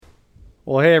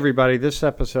Well, hey, everybody. This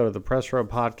episode of the Press Row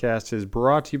Podcast is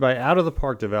brought to you by Out of the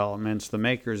Park Developments, the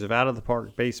makers of Out of the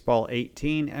Park Baseball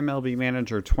 18, MLB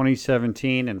Manager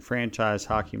 2017, and Franchise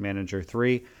Hockey Manager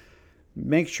 3.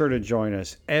 Make sure to join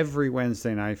us every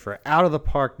Wednesday night for Out of the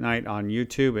Park Night on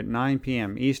YouTube at 9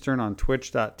 p.m. Eastern on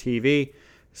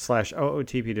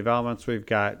twitch.tv/OOTP Developments. We've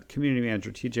got Community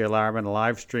Manager TJ Lauerman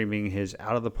live streaming his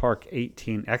Out of the Park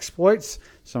 18 exploits,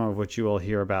 some of which you will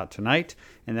hear about tonight.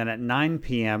 And then at 9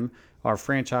 p.m., our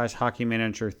Franchise Hockey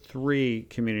Manager 3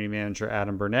 Community Manager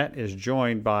Adam Burnett is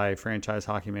joined by Franchise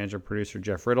Hockey Manager producer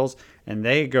Jeff Riddles, and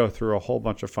they go through a whole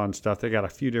bunch of fun stuff. They got a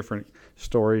few different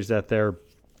stories that they're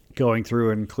going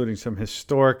through, including some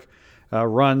historic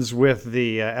runs with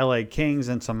the LA Kings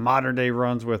and some modern-day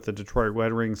runs with the Detroit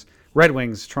Red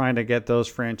Wings, trying to get those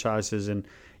franchises in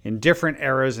different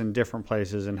eras and different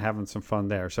places and having some fun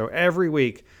there. So every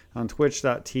week on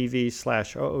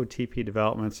twitch.tv/OOTP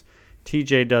Developments,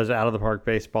 TJ does Out of the Park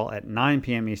Baseball at 9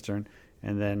 p.m. Eastern,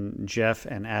 and then Jeff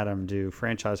and Adam do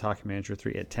Franchise Hockey Manager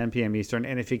 3 at 10 p.m. Eastern.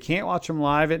 And if you can't watch them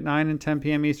live at 9 and 10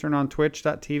 p.m. Eastern on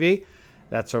twitch.tv,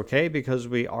 that's okay, because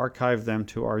we archive them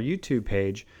to our YouTube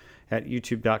page at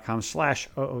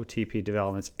youtube.com/OOTP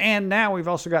Developments. And now we've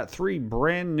also got 3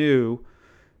 brand new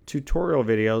tutorial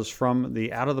videos from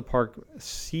the Out of the Park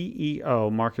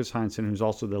CEO, Marcus Heinsohn, who's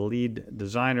also the lead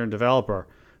designer and developer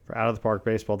for Out of the Park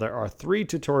Baseball. There are 3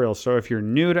 tutorials, so if you're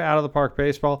new to Out of the Park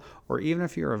Baseball, or even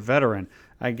if you're a veteran,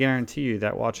 I guarantee you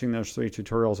that watching those 3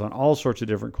 tutorials on all sorts of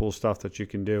different cool stuff that you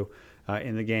can do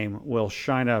in the game will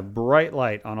shine a bright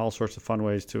light on all sorts of fun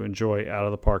ways to enjoy Out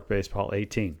of the Park Baseball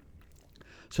 18.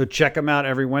 So check them out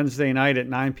every Wednesday night at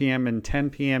 9 p.m. and 10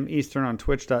 p.m. Eastern on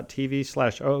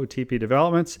twitch.tv/OOTP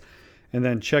Developments. And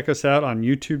then check us out on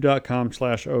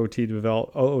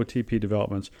youtube.com/OOTP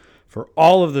Developments for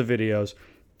all of the videos.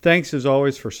 Thanks, as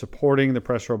always, for supporting the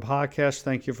Press Row Podcast.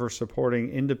 Thank you for supporting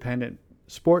independent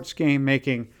sports game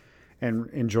making, and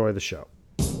enjoy the show.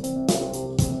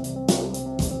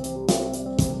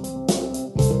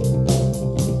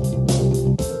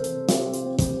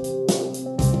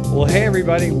 Well, hey,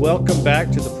 everybody. Welcome back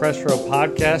to the Press Row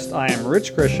Podcast. I am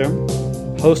Rich Grisham,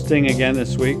 hosting again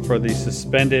this week for the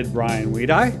suspended Brian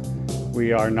Weedeye.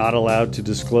 We are not allowed to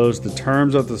disclose the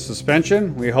terms of the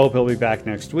suspension. We hope he'll be back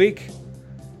next week.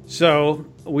 So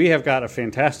we have got a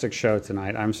fantastic show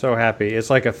tonight. I'm so happy. It's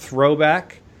like a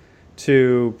throwback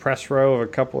to Press Row of a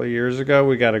couple of years ago.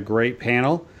 We got a great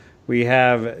panel. We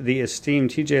have the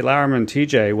esteemed TJ Lauerman.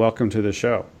 TJ, welcome to the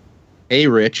show. Hey,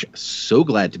 Rich. So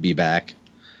glad to be back.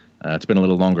 It's been a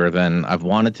little longer than I've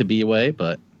wanted to be away,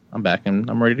 but I'm back and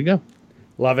I'm ready to go.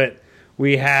 Love it.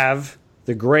 We have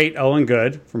the great Owen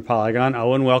Good from Polygon.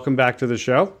 Owen, welcome back to the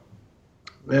show.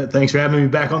 Thanks for having me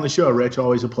back on the show, Rich.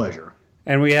 Always a pleasure.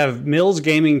 And we have Mills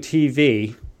Gaming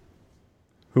TV,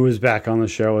 who is back on the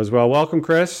show as well. Welcome,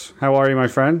 Chris. How are you, my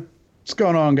friend? What's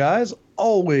going on, guys?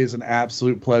 Always an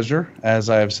absolute pleasure, as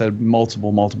I have said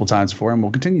multiple times before, and will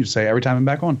continue to say every time I'm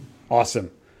back on. Awesome.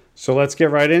 So let's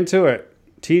get right into it.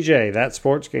 TJ, that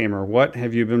sports gamer, what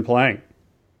have you been playing?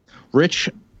 Rich,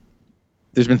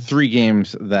 there's been 3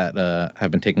 games that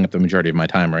have been taking up the majority of my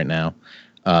time right now.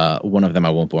 One of them I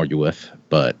won't bore you with,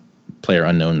 but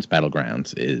PlayerUnknown's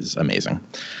Battlegrounds is amazing.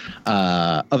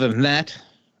 Other than that,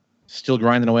 still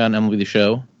grinding away on MLB The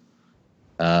Show.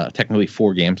 Technically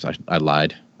 4 games. I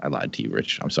lied. I lied to you,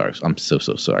 Rich. I'm sorry. I'm so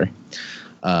sorry.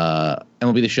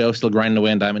 MLB The Show, still grinding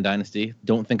away on Diamond Dynasty.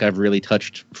 Don't think I've really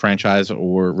touched Franchise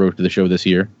or Road to the Show this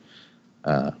year.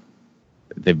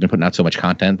 They've been putting out so much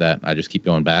content that I just keep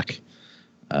going back.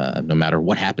 No matter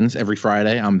what happens, every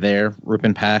Friday I'm there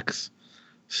ripping packs,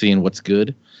 seeing what's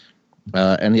good.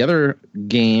 And the other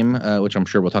game, which I'm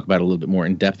sure we'll talk about a little bit more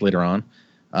in depth later on,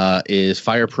 is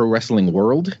Fire Pro Wrestling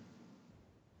World.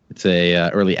 It's a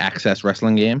early access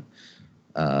wrestling game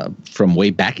from way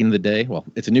back in the day. Well,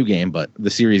 it's a new game, but the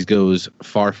series goes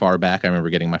far back. I remember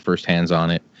getting my first hands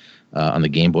on it on the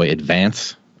Game Boy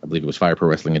Advance. I believe it was Fire Pro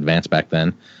Wrestling Advance back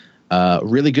then.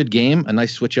 Really good game. A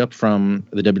nice switch up from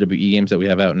the WWE games that we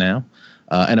have out now.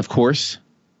 And of course,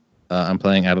 I'm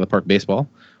playing Out of the Park Baseball,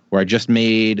 where I just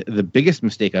made the biggest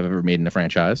mistake I've ever made in a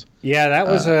franchise. Yeah, that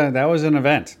was an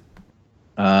event.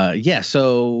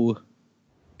 So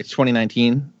it's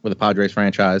 2019 with the Padres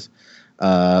franchise.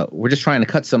 We're just trying to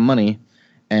cut some money,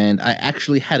 and I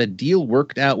actually had a deal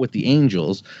worked out with the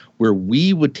Angels where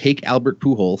we would take Albert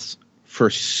Pujols for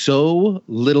so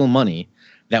little money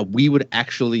that we would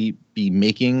actually be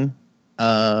making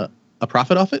a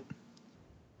profit off it.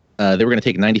 They were going to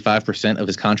take 95% of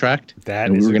his contract,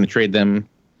 and we were going to trade them.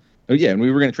 Oh yeah, and we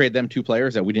were going to trade them 2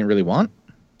 players that we didn't really want.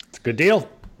 It's a good deal.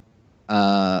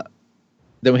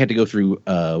 Then we had to go through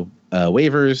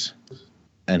waivers,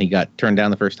 and he got turned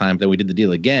down the first time. Then we did the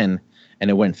deal again, and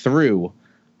it went through.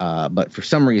 But for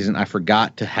some reason, I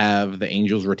forgot to have the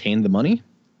Angels retain the money.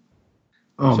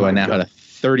 Oh, so I now God. had a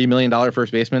 $30 million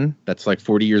first baseman that's like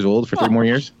 40 years old for 3 more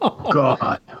years.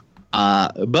 God.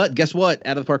 But guess what?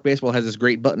 Out of the Park Baseball has this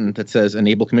great button that says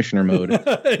Enable Commissioner Mode.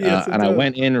 Yes, it and I does.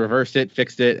 went in, reversed it,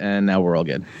 fixed it, and now we're all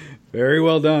good. Very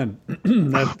well done.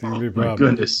 That's going to be a My problem.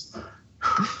 goodness.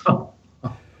 Oh,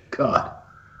 God.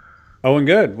 Owen,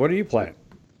 good. What are you playing?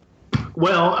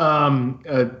 Well,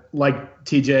 like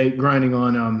TJ, grinding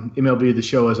on MLB The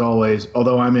Show as always,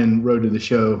 although I'm in Road to the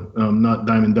Show, not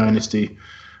Diamond Dynasty.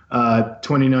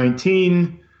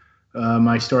 2019,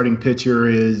 my starting pitcher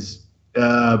is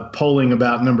polling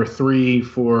about number 3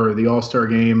 for the All-Star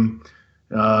game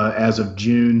as of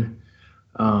June.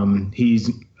 He's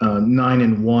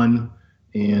 9-1,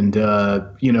 and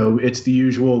it's the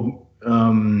usual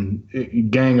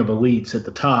gang of elites at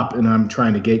the top, and I'm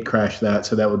trying to gate crash that.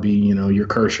 So that would be your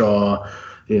Kershaw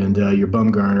and your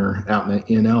Bumgarner out in the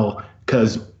NL,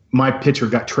 because my pitcher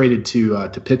got traded to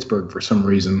Pittsburgh for some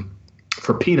reason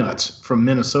for peanuts from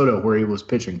Minnesota where he was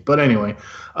pitching. But anyway,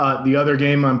 the other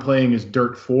game I'm playing is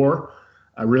Dirt 4.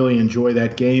 I really enjoy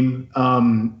that game.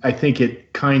 I think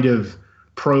it kind of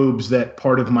probes that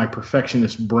part of my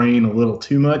perfectionist brain a little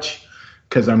too much,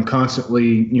 because I'm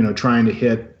constantly, trying to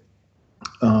hit,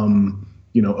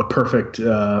 a perfect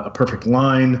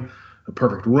line, a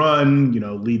perfect run,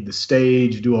 lead the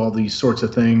stage, do all these sorts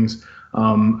of things.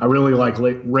 I really like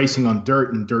racing on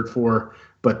dirt and Dirt 4,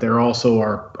 but there also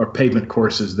are pavement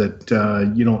courses that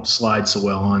you don't slide so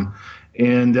well on.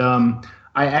 And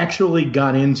I actually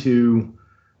got into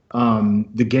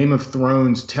the Game of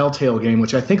Thrones Telltale game,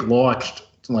 which I think launched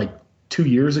like 2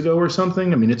 years ago or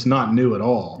something. I mean, it's not new at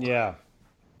all. Yeah.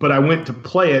 But I went to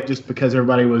play it just because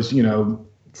everybody was,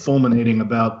 fulminating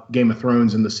about Game of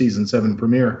Thrones in the season 7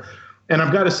 premiere. And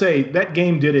I've got to say, that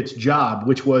game did its job,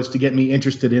 which was to get me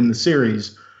interested in the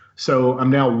series. So I'm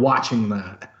now watching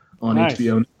that on Nice.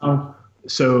 HBO now.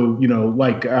 So,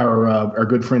 like our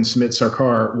good friend Smit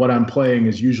Sarkar, what I'm playing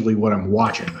is usually what I'm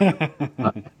watching.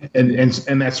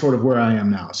 And that's sort of where I am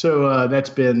now. So that's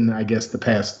been, I guess, the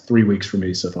past 3 weeks for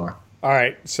me so far. All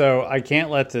right, so I can't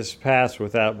let this pass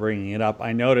without bringing it up.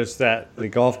 I noticed that the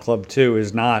Golf Club 2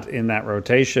 is not in that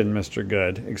rotation, Mr.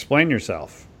 Good. Explain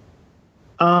yourself.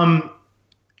 I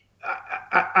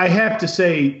have to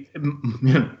say,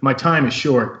 my time is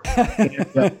short.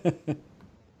 And,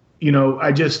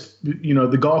 I just,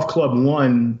 the Golf Club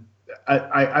 1,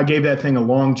 I gave that thing a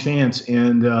long chance,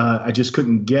 and I just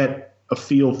couldn't get a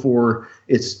feel for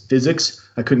its physics.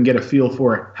 I couldn't get a feel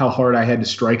for how hard I had to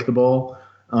strike the ball.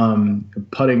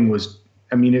 Putting was,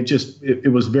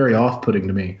 it was very off-putting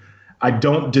to me. I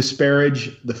don't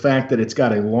disparage the fact that it's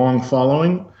got a long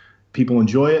following. People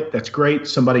enjoy it. That's great.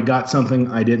 Somebody got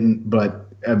something. I didn't, but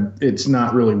it's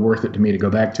not really worth it to me to go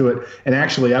back to it. And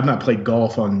actually, I've not played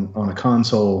golf on a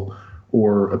console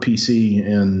or a PC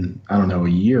in, I don't know, a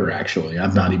year, actually.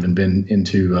 I've not even been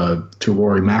into to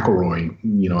Rory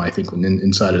McIlroy, I think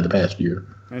inside of the past year.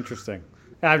 Interesting.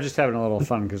 I'm just having a little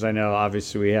fun because I know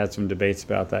obviously we had some debates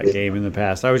about that game in the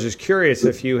past. I was just curious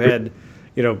if you had,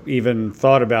 even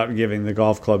thought about giving the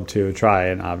Golf Club 2 a try,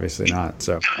 and obviously not.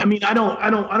 So I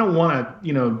don't want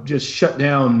to, just shut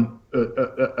down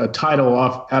a title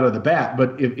out of the bat.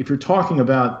 But if you're talking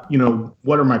about,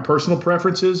 what are my personal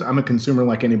preferences, I'm a consumer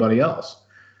like anybody else,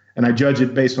 and I judge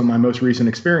it based on my most recent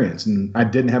experience. And I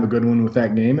didn't have a good one with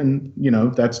that game, and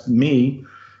that's me.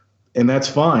 And that's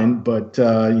fine, but,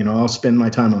 I'll spend my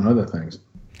time on other things.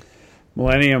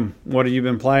 Millennium, what have you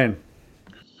been playing?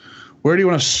 Where do you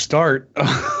want to start?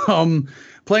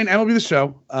 Playing MLB The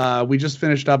Show. We just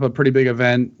finished up a pretty big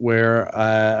event where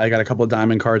I got a couple of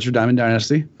diamond cards for Diamond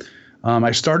Dynasty.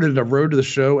 I started a Road to the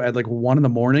Show at like 1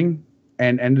 a.m.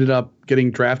 and ended up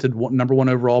getting drafted number 1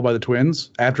 overall by the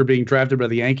Twins after being drafted by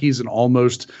the Yankees and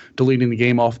almost deleting the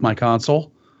game off my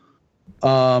console.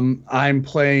 I'm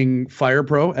playing Fire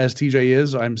Pro as TJ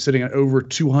is. I'm sitting at over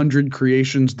 200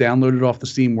 creations downloaded off the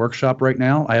Steam Workshop right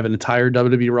now. I have an entire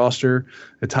WWE roster,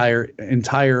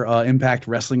 entire Impact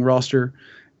Wrestling roster,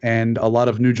 and a lot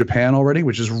of New Japan already,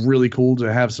 which is really cool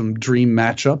to have some dream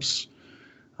matchups.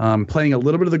 Playing a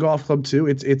little bit of the Golf Club too.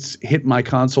 It's hit my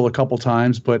console a couple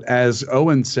times, but as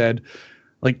Owen said,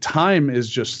 like time is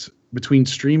just between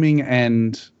streaming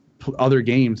and other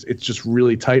games. It's just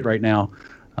really tight right now.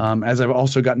 As I've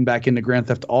also gotten back into Grand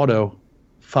Theft Auto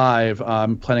 5,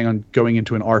 I'm planning on going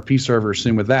into an RP server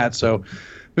soon with that. So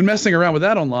been messing around with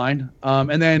that online.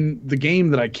 And then the game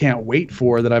that I can't wait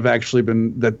for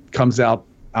that comes out,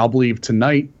 I'll believe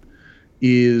tonight,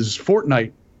 is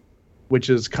Fortnite, which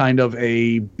is kind of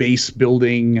a base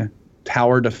building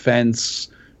tower defense,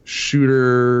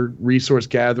 shooter, resource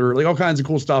gatherer, like all kinds of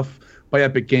cool stuff by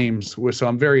Epic Games. So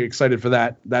I'm very excited for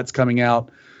that. That's coming out.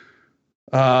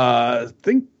 I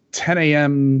think 10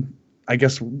 a.m. I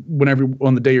guess whenever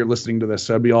on the day you're listening to this.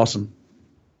 So that'd be awesome.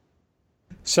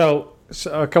 So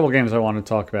a couple games I want to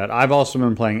talk about. I've also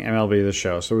been playing MLB The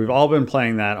Show. So we've all been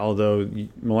playing that, although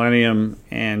Millennium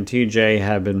and TJ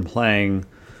have been playing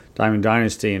Diamond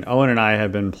Dynasty, and Owen and I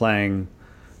have been playing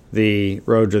the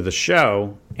Road to the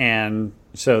Show. And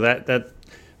so that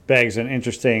begs an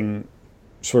interesting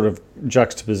sort of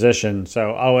juxtaposition.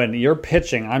 So, Owen, you're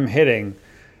pitching, I'm hitting.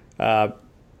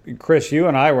 Chris, you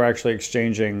and I were actually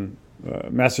exchanging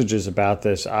messages about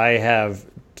this. I have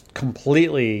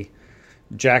completely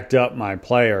jacked up my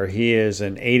player. He is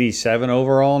an 87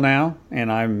 overall now,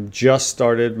 and I'm just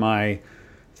started my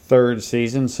third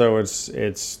season, so it's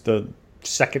the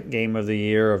second game of the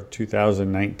year of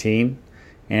 2019,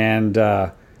 and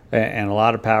a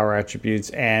lot of power attributes,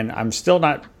 and I'm still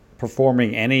not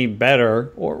performing any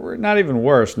better, or not even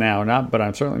worse now. But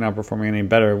I'm certainly not performing any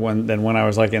better than when I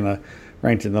was like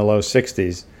ranked in the low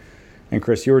 60s. And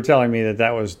Chris, you were telling me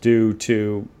that was due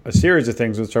to a series of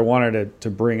things which I wanted to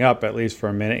bring up at least for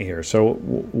a minute here. So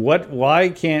why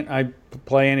can't I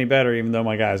play any better even though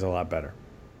my guy's a lot better?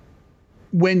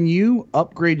 When you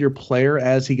upgrade your player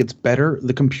as he gets better,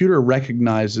 the computer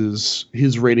recognizes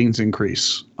his ratings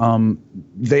increase.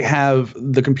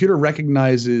 The computer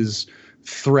recognizes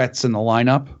threats in the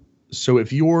lineup. So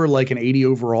if you're like an 80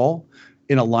 overall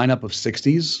in a lineup of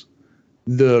 60s,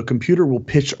 the computer will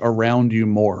pitch around you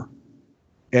more,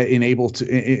 to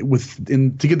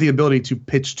get the ability to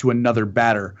pitch to another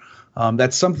batter.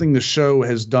 That's something the show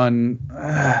has done,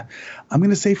 I'm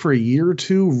going to say for a year or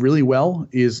two really well,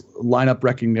 is lineup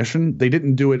recognition. They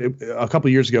didn't do it a couple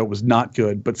of years ago. It was not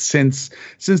good. But since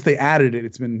they added it,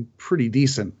 it's been pretty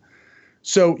decent.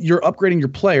 So you're upgrading your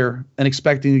player and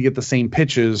expecting to get the same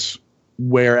pitches,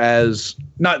 whereas,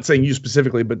 not saying you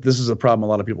specifically, but this is a problem a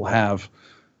lot of people have.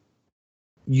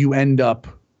 You end up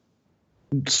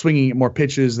swinging at more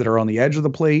pitches that are on the edge of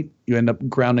the plate. You end up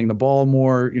grounding the ball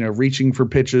more, reaching for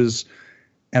pitches.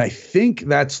 And I think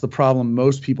that's the problem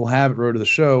most people have at Road to the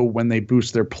Show when they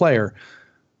boost their player,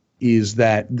 is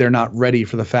that they're not ready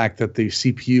for the fact that the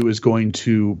CPU is going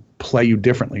to play you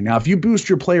differently. Now, if you boost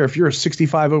your player, if you're a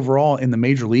 65 overall in the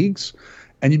major leagues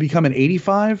and you become an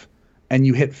 85 and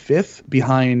you hit fifth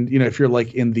behind, if you're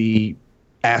like in the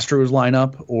Astros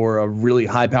lineup or a really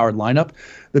high-powered lineup,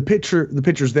 the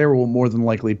pitchers there will more than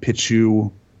likely pitch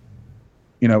you,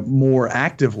 more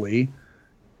actively,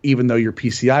 even though your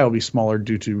PCI will be smaller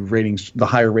due to the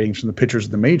higher ratings from the pitchers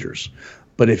in the majors.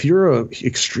 But if you're an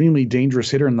extremely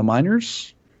dangerous hitter in the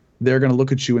minors, they're going to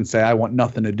look at you and say, I want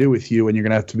nothing to do with you, and you're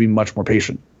going to have to be much more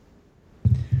patient.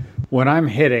 When I'm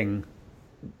hitting,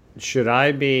 should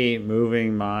I be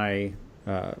moving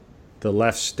the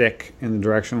left stick in the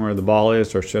direction where the ball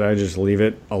is, or should I just leave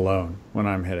it alone when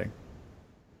I'm hitting?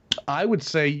 I would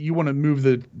say you want to move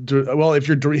if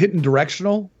you're hitting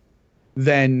directional,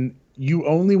 then you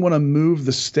only want to move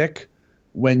the stick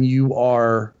when you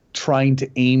are trying to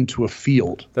aim to a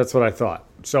field. That's what I thought.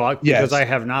 So because I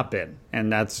have not been,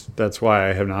 and that's why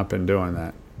I have not been doing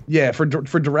that. Yeah, for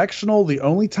directional, the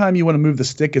only time you want to move the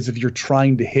stick is if you're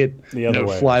trying to hit the other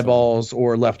way, fly balls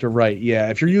or left or right. Yeah,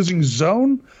 if you're using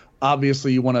zone,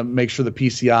 obviously you want to make sure the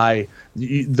PCI,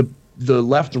 the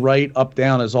left, right, up,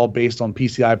 down is all based on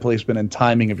PCI placement and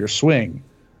timing of your swing.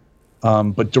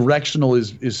 But directional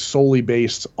is solely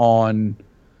based on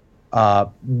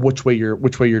which way you're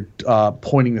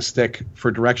pointing the stick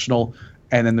for directional,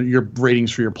 and then your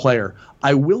ratings for your player.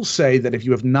 I will say that if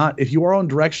you are on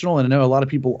directional, and I know a lot of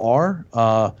people are,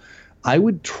 I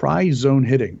would try zone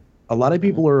hitting. A lot of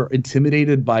people are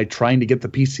intimidated by trying to get the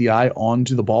PCI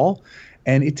onto the ball,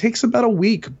 and it takes about a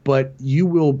week, but you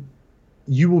will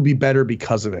be better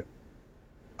because of it.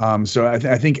 So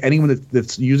I think anyone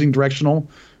that's using directional,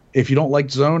 if you don't like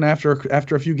zone after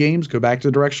a few games, go back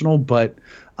to directional. But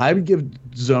I would give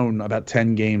zone about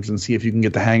 10 games and see if you can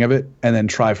get the hang of it, and then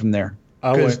try from there.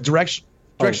 Because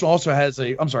directional also has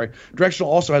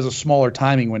a smaller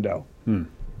timing window.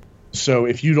 So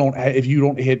if you don't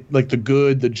hit like the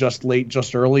good, the just late,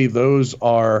 just early, those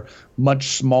are much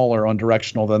smaller on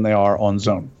directional than they are on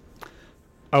zone.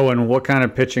 Oh, and what kind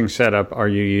of pitching setup are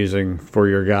you using for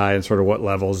your guy, and sort of what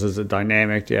levels? Is it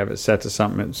dynamic? Do you have it set to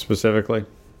something specifically?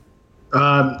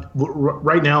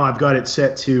 Right now, I've got it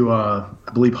set to, I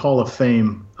believe, Hall of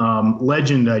Fame.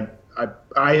 Legend,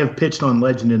 I have pitched on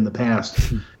Legend in the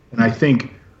past, and I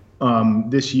think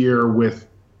this year with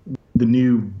the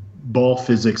new ball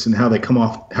physics and how they come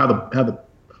off, how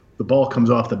the the ball comes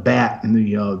off the bat and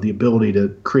the ability to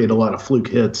create a lot of fluke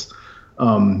hits.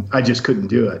 I just couldn't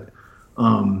do it.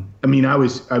 I mean, I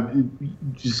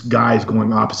just guys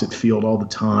going opposite field all the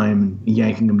time and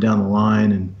yanking them down the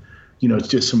line, and it's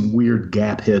just some weird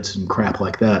gap hits and crap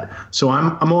like that. So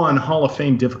I'm on Hall of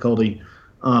Fame difficulty.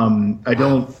 I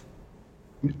don't.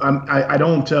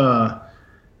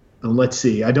 Let's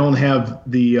see. I don't have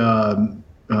the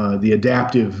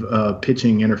adaptive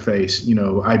pitching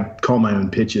interface. I call my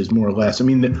own pitches more or less. I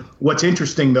mean, what's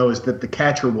interesting though is that the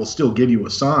catcher will still give you a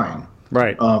sign,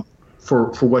 right?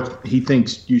 For what he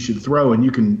thinks you should throw, and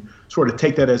you can sort of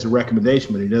take that as a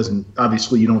recommendation, but he doesn't.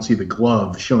 Obviously, you don't see the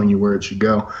glove showing you where it should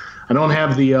go. I don't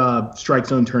have the strike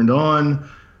zone turned on.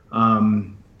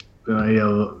 I'm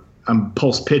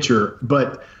pulse pitcher,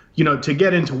 but to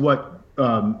get into what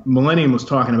Millennium was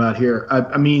talking about here,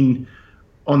 I mean,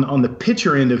 on the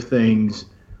pitcher end of things,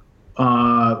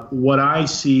 what I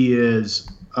see is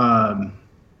how do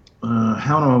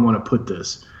I want to put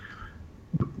this?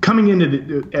 Coming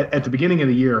into at the beginning of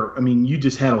the year, I mean, you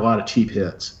just had a lot of cheap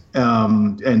hits,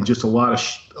 and just a lot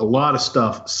of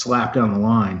stuff slapped down the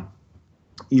line,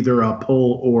 either a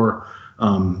pull or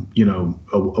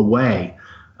away.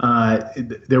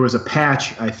 There was a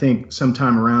patch, I think,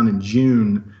 sometime around in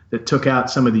June that took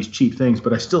out some of these cheap things,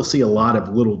 but I still see a lot of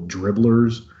little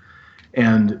dribblers,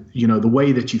 and the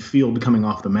way that you field coming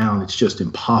off the mound, it's just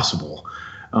impossible,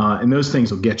 and those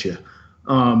things will get you.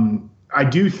 I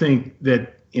do think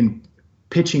that in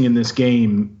pitching in this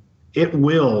game, it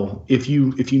will, if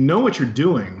you know what you're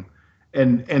doing,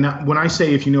 and when I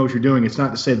say if you know what you're doing, it's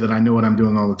not to say that I know what I'm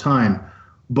doing all the time,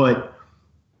 but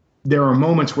there are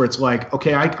moments where it's like,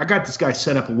 okay, I got this guy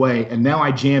set up away, and now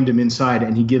I jammed him inside,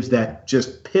 and he gives that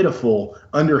just pitiful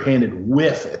underhanded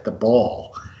whiff at the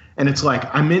ball. And it's like,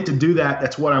 I meant to do that.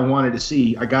 That's what I wanted to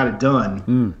see. I got it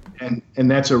done. And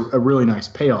that's a really nice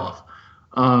payoff.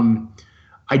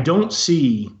 I don't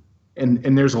see,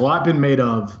 and there's a lot been made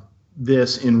of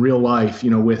this in real life,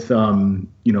 with,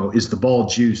 is the ball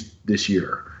juiced this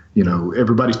year?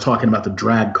 Everybody's talking about the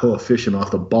drag coefficient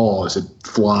off the ball as it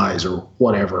flies or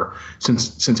whatever,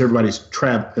 since everybody's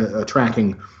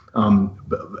tracking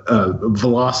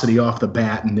velocity off the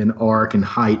bat and then arc and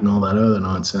height and all that other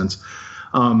nonsense.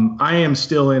 I am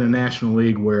still in a National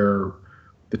League where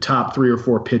the top 3 or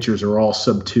 4 pitchers are all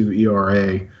sub-2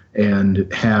 ERA and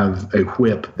have a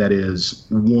whip that is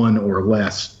 1 or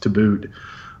less to boot.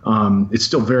 It's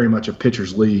still very much a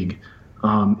pitcher's league.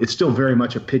 It's still very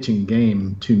much a pitching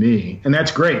game to me, and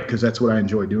that's great because that's what I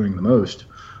enjoy doing the most.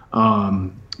 So I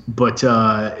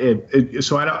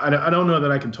don't know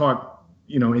that I can talk,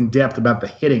 in depth about the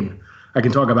hitting. I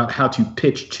can talk about how to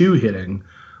pitch to hitting.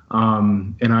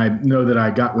 And I know that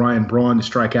I got Ryan Braun to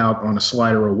strike out on a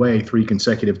slider away 3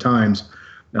 consecutive times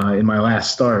in my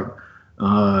last start.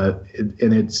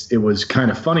 It was kind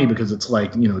of funny because it's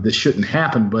like, this shouldn't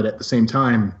happen, but at the same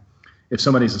time, if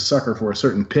somebody's a sucker for a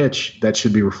certain pitch, that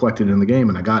should be reflected in the game,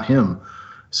 and I got him.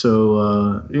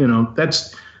 So,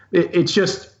 it's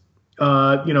just,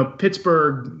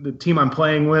 Pittsburgh, the team I'm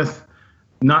playing with,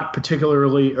 not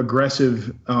particularly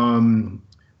aggressive.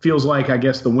 Feels like, I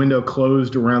guess, the window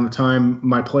closed around the time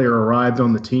my player arrived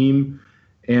on the team,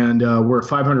 and we're a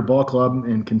 500 ball club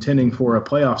and contending for a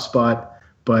playoff spot,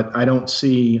 but I don't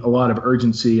see a lot of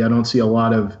urgency. I don't see a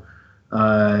lot of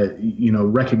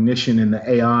recognition in the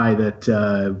AI that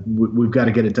we've got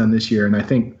to get it done this year. And I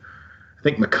think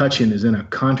McCutchen is in a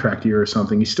contract year or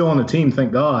something. He's still on the team,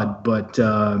 thank God, but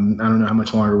I don't know how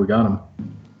much longer we got him.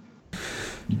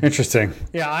 Interesting.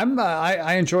 Yeah,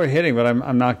 I enjoy hitting, but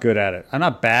I'm not good at it. I'm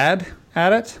not bad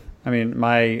at it. I mean,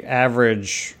 my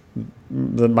average,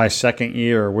 my second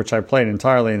year, which I played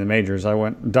entirely in the majors, I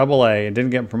went AA.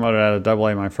 Didn't get promoted out of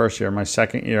AA my first year. My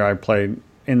second year, I played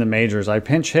in the majors. I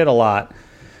pinch hit a lot,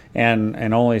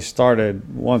 and only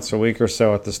started once a week or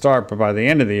so at the start. But by the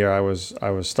end of the year, I was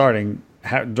starting.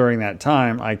 During that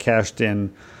time, I cashed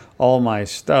in all my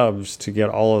stubs to get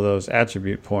all of those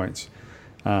attribute points.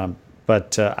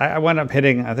 But I wound up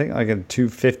hitting, I think, like in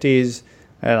 250s.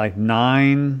 I had like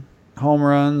 9 home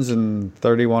runs and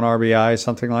 31 RBIs,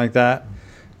 something like that,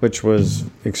 which was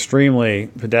extremely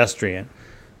pedestrian.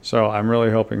 So I'm really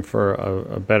hoping for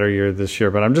a better year this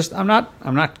year. But I'm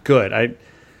not good.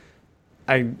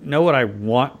 I know what I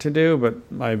want to do,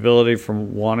 but my ability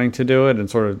from wanting to do it and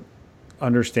sort of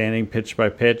understanding pitch by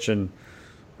pitch and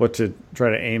what to try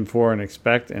to aim for and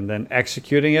expect, and then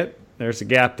executing it, there's a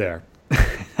gap there.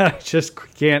 I just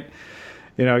can't,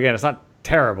 again, it's not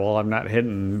terrible. I'm not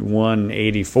hitting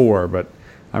 184, but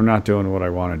I'm not doing what I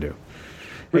want to do.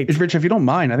 Hey, Rich, if you don't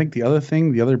mind, I think the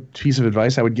other piece of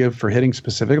advice I would give for hitting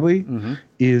specifically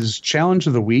is challenge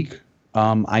of the week.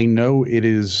 I know it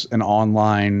is an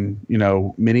online,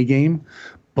 mini game,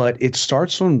 but it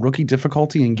starts on rookie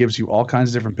difficulty and gives you all kinds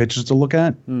of different pitches to look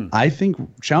at. I think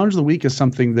Challenge of the Week is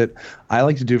something that I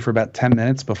like to do for about 10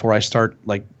 minutes before I start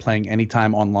like playing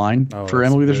anytime online for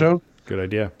MLB The Show. Good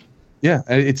idea. Yeah,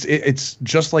 it's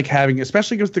just like having,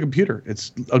 especially with the computer,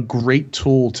 it's a great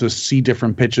tool to see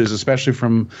different pitches, especially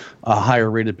from a higher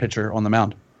rated pitcher on the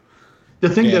mound. The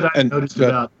thing that I've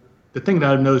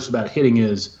noticed about hitting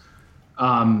is,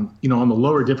 on the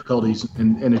lower difficulties,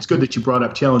 and it's good that you brought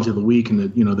up Challenge of the Week and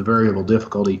the variable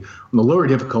difficulty. On the lower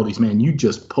difficulties, man, you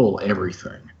just pull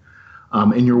everything,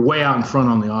 and you're way out in front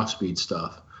on the off-speed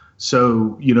stuff.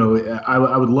 So I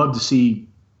would love to see,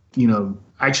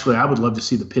 actually I would love to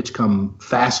see the pitch come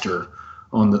faster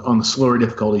on the slower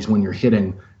difficulties when you're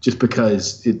hitting, just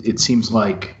because it seems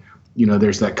like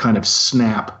there's that kind of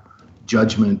snap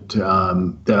judgment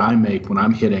that I make when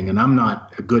I'm hitting, and I'm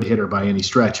not a good hitter by any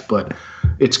stretch, but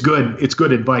it's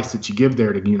good advice that you give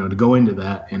there to to go into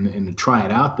that and to try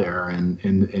it out there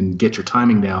and get your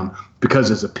timing down,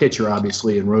 because as a pitcher,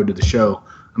 obviously, in Road to the Show,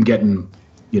 I'm getting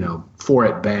 4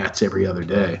 at bats every other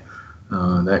day,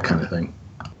 that kind of thing.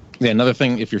 Yeah, another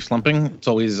thing, if you're slumping, it's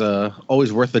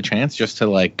always worth the chance just to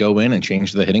like go in and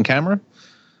change the hitting camera.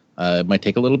 It might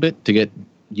take a little bit to get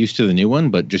used to the new one,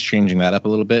 but just changing that up a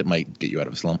little bit might get you out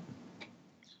of a slump.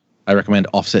 I recommend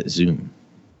Offset Zoom.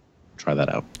 Try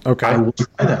that out. Okay. I will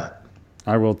try that.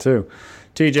 I will too.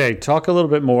 TJ, talk a little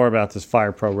bit more about this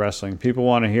Fire Pro Wrestling. People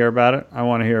want to hear about it. I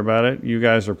want to hear about it. You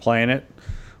guys are playing it.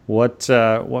 What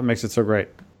makes it so great?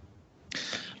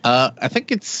 I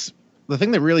think it's the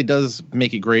thing that really does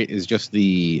make it great is just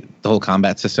the whole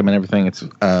combat system and everything. It's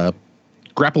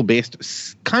grapple based,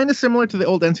 kind of similar to the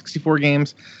old N64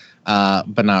 games.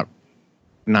 But not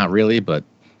really, but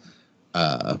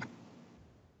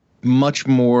much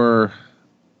more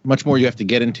you have to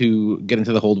get into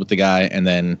the hold with the guy and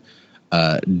then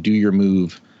do your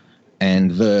move. And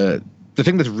the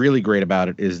thing that's really great about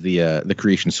it is the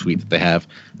creation suite that they have.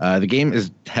 The game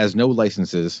has no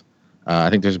licenses.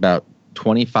 I think there's about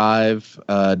 25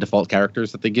 default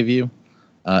characters that they give you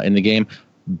in the game.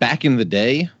 Back in the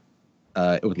day,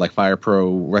 with like Fire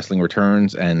Pro Wrestling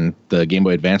Returns and the Game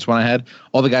Boy Advance one I had,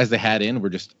 all the guys they had in were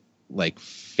just like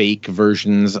fake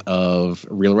versions of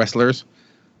real wrestlers.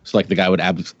 So like the guy would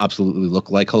absolutely look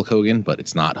like Hulk Hogan, but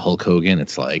it's not Hulk Hogan.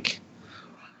 It's like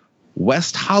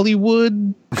West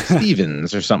Hollywood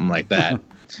Stevens or something like that.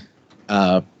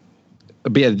 But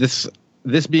yeah, this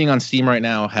being on Steam right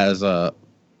now has a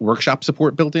workshop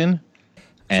support built in,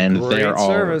 and there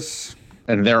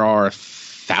are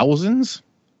thousands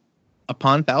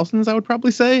upon thousands, I would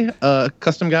probably say,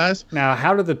 custom guys. Now,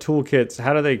 how do the toolkits,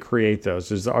 how do they create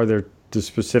those? Are there the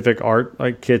specific art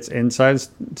like kits inside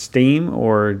Steam,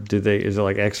 or is it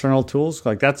like external tools?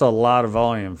 Like that's a lot of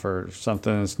volume for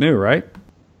something that's new, right?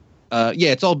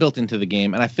 Yeah, it's all built into the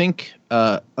game, and I think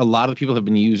a lot of people have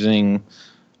been using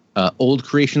old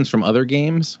creations from other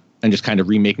games and just kind of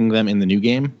remaking them in the new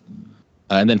game.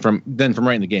 And then from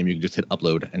right in the game, you can just hit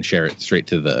upload and share it straight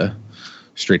to the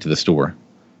store.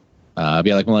 But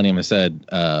yeah, like Millennium has said,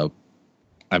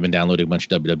 I've been downloading a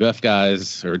bunch of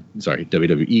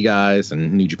WWE guys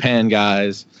and New Japan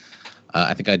guys.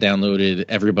 I think I downloaded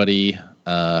everybody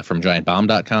from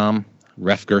GiantBomb.com.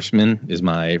 Ref Gersman is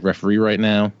my referee right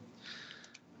now.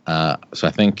 So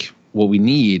I think what we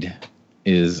need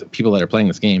is people that are playing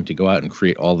this game to go out and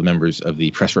create all the members of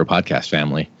the Press Row Podcast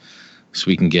family, so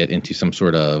we can get into some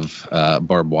sort of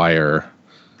barbed wire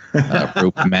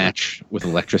rope match with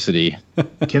electricity.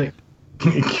 Can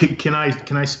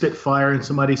I spit fire in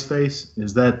somebody's face?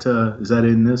 Is that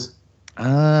in this?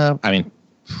 I mean,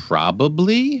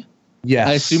 probably.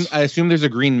 Yes. I assume there's a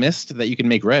green mist that you can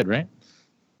make red, right?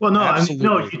 Well,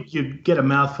 no. You get a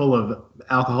mouthful of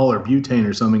alcohol or butane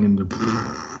or something and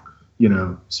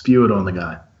spew it on the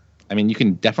guy. I mean, you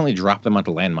can definitely drop them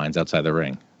onto landmines outside the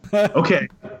ring. Okay.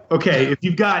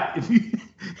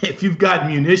 If you've got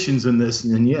munitions in this,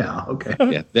 then yeah.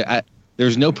 Okay. Yeah.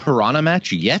 There's no piranha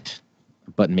match yet,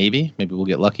 but maybe we'll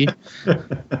get lucky.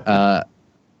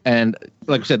 And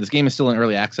like I said, this game is still in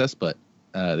early access, but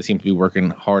they seem to be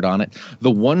working hard on it.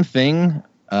 The one thing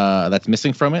that's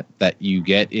missing from it that you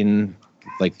get in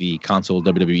like the console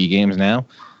WWE games now,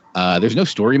 there's no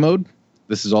story mode.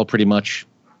 This is all pretty much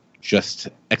just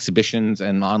exhibitions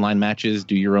and online matches.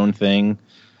 Do your own thing.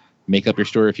 Make up your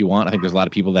story if you want. I think there's a lot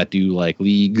of people that do like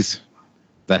leagues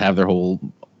that have their whole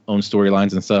own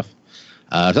storylines and stuff.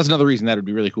 So that's another reason that would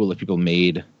be really cool if people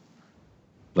made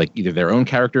like either their own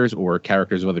characters or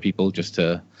characters of other people just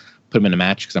to put them in a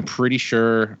match. Because I'm pretty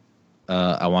sure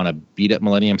I want to beat up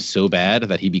Millennium so bad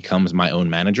that he becomes my own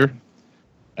manager.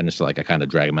 and just like I kind of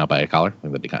drag him out by a collar. I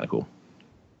think that'd be kind of cool.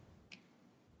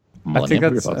 I think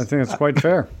that's quite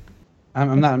fair.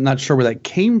 I'm not sure where that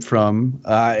came from,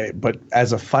 but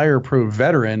as a Fire Pro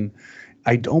veteran,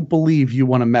 I don't believe you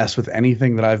want to mess with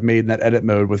anything that I've made in that edit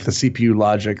mode with the CPU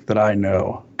logic that I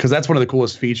know, because that's one of the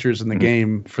coolest features in the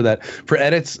game for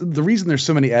edits. The reason there's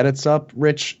so many edits up,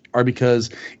 Rich, are because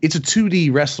it's a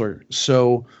 2D wrestler.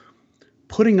 So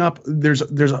putting up there's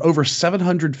over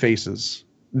 700 faces.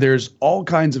 There's all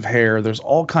kinds of hair. There's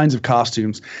all kinds of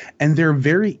costumes, and they're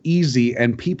very easy.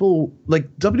 And people like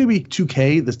WWE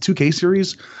 2K, the 2K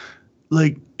series,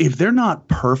 like if they're not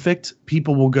perfect,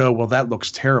 people will go, well, that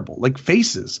looks terrible. Like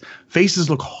faces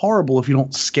look horrible if you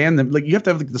don't scan them. Like you have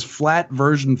to have like this flat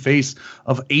version face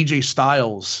of AJ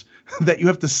Styles that you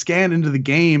have to scan into the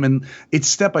game, and it's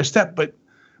step by step. But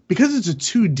because it's a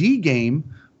 2D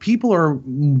game, people are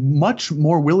much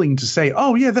more willing to say,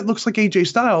 oh, yeah, that looks like AJ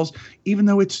Styles, even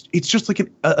though it's just like a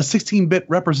 16-bit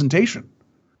representation.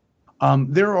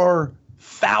 There are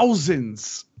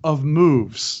thousands of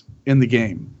moves in the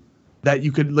game that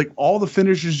you could, like all the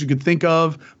finishers you could think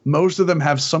of, most of them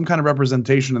have some kind of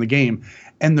representation in the game.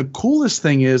 And the coolest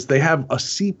thing is they have a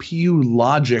CPU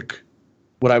logic,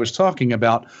 what I was talking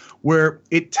about, where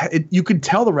you could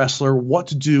tell the wrestler what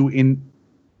to do in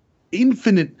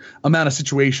infinite amount of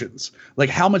situations, like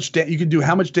how much you can do,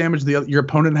 how much damage your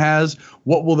opponent has,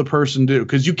 what will the person do,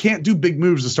 because you can't do big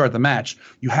moves to start the match.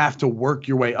 You have to work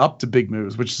your way up to big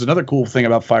moves, which is another cool thing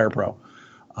about Fire Pro.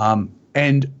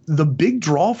 And the big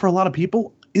draw for a lot of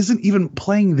people isn't even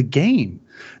playing the game.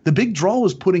 The big draw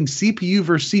was putting CPU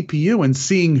versus CPU and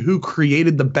seeing who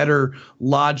created the better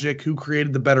logic, who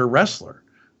created the better wrestler.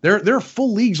 There are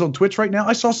full leagues on Twitch right now.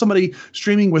 I saw somebody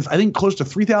streaming with, I think, close to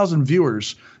 3,000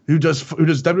 viewers who does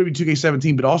WWE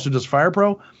 2K17, but also does Fire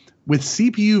Pro with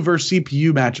CPU versus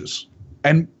CPU matches,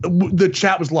 and the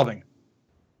chat was loving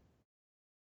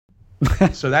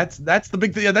it. So that's the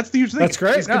big thing. Yeah, that's the huge thing. That's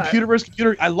great. It's computer versus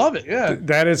computer. I love it. Yeah,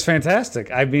 that is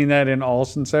fantastic. I mean that in all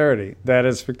sincerity. That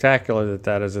is spectacular.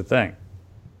 That is a thing.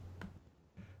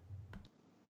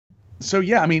 So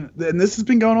yeah, I mean, and this has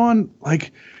been going on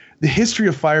like. The history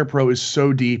of Fire Pro is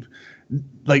so deep.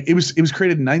 Like it was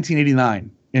created in 1989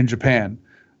 in Japan.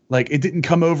 Like it didn't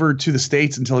come over to the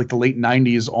States until like the late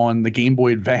 90s on the Game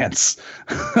Boy Advance.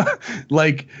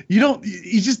 Like you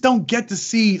just don't get to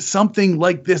see something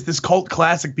like this cult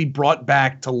classic be brought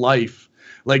back to life.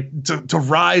 Like to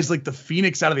rise like the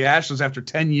phoenix out of the ashes after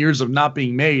 10 years of not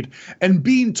being made, and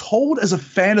being told as a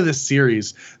fan of this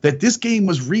series that this game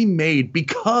was remade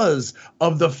because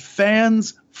of the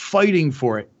fans fighting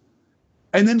for it.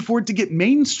 And then for it to get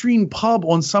mainstream pub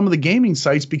on some of the gaming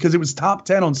sites because it was top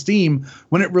 10 on Steam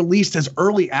when it released as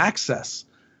early access.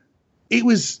 It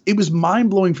was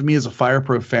mind-blowing for me as a Fire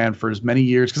Pro fan for as many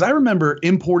years, because I remember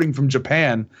importing from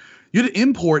Japan. You had to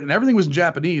import and everything was in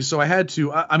Japanese, so I had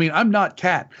to I mean, I'm not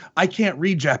Cat. I can't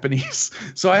read Japanese.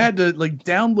 So I had to like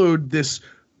download this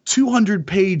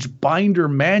 200-page binder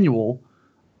manual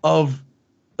of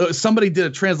somebody did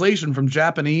a translation from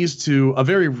Japanese to a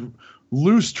very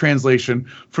loose translation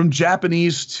from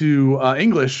Japanese to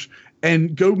English,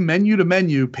 and go menu to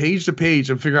menu, page to page,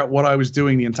 and figure out what I was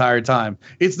doing the entire time.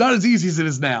 It's not as easy as it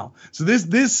is now. So this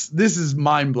is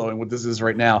mind blowing what this is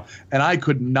right now, and I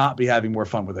could not be having more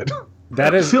fun with it.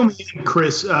 That is fill me in,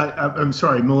 Chris. I'm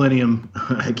sorry, Millennium.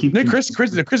 I keep Chris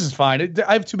is fine.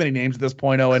 I have too many names at this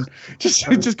point, Owen.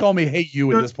 Just call me Hey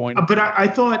You at this point. But I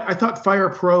thought Fire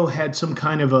Pro had some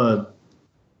kind of a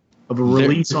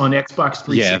release on Xbox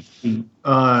 360,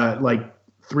 like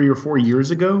 3 or 4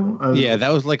 years ago. Yeah,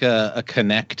 that was like a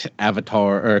Connect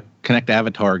Avatar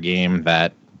game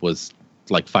that was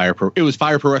like Fire Pro. It was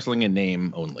Fire Pro Wrestling in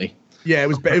name only. Yeah, it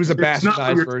was a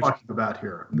bastardized version. Talking about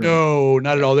here. No,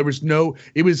 not at all. It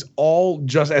was all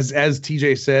just as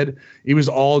TJ said. It was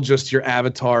all just your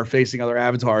avatar facing other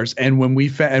avatars. And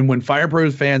when Fire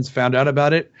Pro fans found out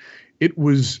about it, it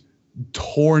was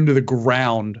torn to the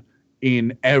ground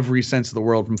in every sense of the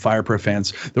world from Fire Pro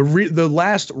fans. The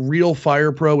last real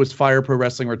Fire Pro was Fire Pro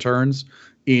Wrestling Returns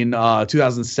in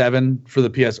 2007 for the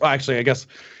PS. Oh, actually, I guess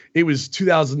it was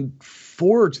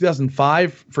 2004 or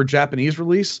 2005 for Japanese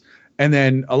release, and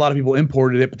then a lot of people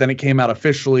imported it, but then it came out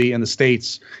officially in the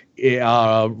States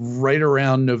right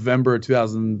around November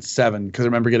 2007, because I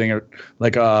remember getting it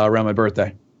like around my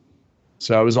birthday.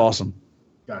 So it was awesome.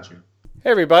 Gotcha. Hey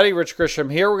everybody, Rich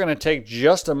Grisham here. We're going to take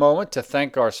just a moment to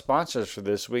thank our sponsors for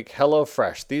this week,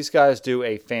 HelloFresh. These guys do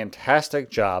a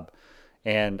fantastic job,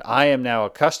 and I am now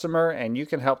a customer, and you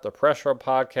can help the Press Row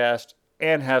podcast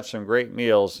and have some great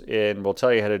meals, and we'll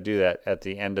tell you how to do that at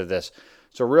the end of this.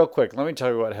 So real quick, let me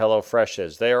tell you what HelloFresh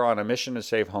is. They are on a mission to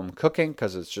save home cooking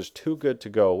because it's just too good to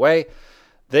go away.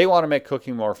 They want to make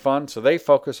cooking more fun, so they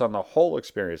focus on the whole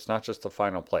experience, not just the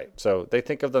final plate. So they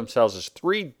think of themselves as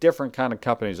 3 different kind of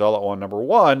companies all at one. Number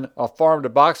 1, a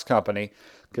farm-to-box company,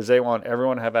 because they want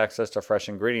everyone to have access to fresh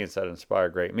ingredients that inspire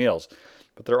great meals.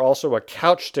 But they're also a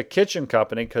couch-to-kitchen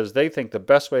company because they think the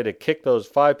best way to kick those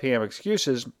 5 p.m.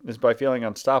 excuses is by feeling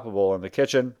unstoppable in the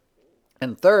kitchen.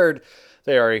 And third,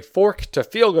 they are a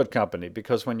fork-to-feel-good company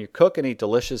because when you cook and eat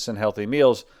delicious and healthy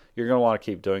meals, you're going to want to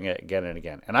keep doing it again and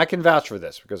again. And I can vouch for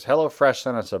this because HelloFresh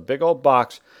sent us a big old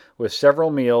box with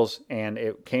several meals, and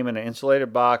it came in an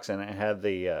insulated box, and it had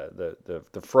the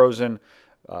frozen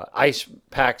ice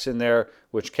packs in there,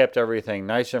 which kept everything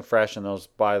nice and fresh. And those,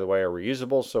 by the way, are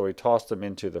reusable. So we tossed them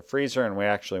into the freezer, and we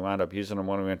actually wound up using them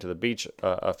when we went to the beach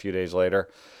a few days later.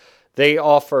 They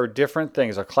offer different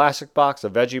things, a classic box, a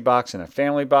veggie box, and a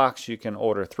family box. You can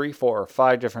order 3, 4, or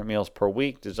 5 different meals per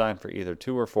week designed for either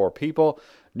 2 or 4 people.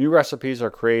 New recipes are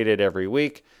created every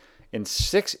week. In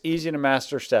 6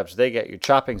 easy-to-master steps, they get you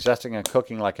chopping, zesting, and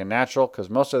cooking like a natural because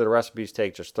most of the recipes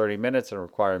take just 30 minutes and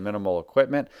require minimal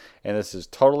equipment. And this is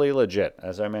totally legit.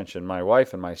 As I mentioned, my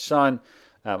wife and my son,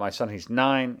 he's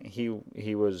 9,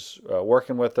 he was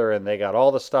working with her, and they got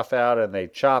all the stuff out, and they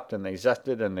chopped, and they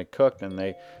zested, and they cooked, and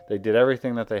they did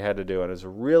everything that they had to do. And it's a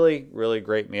really, really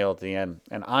great meal at the end.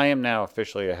 And I am now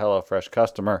officially a HelloFresh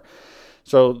customer.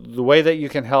 So the way that you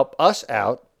can help us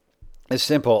out is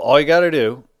simple. All you got to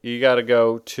do, you got to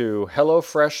go to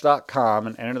HelloFresh.com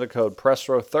and enter the code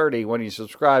PRESSROW30 when you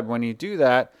subscribe. When you do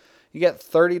that, you get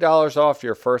 $30 off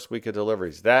your first week of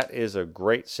deliveries. That is a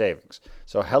great savings.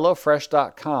 So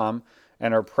HelloFresh.com,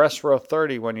 enter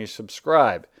PRESSROW30 when you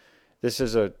subscribe. This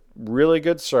is a really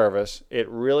good service. It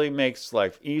really makes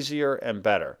life easier and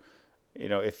better. You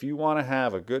know, if you want to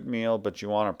have a good meal, but you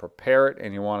want to prepare it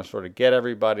and you want to sort of get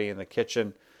everybody in the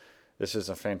kitchen, this is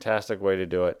a fantastic way to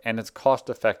do it. And it's cost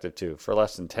effective too. For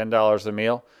less than $10 a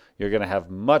meal, you're going to have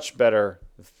much better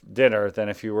dinner than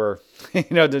if you were,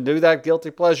 to do that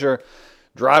guilty pleasure,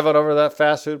 drive on over to that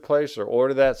fast food place or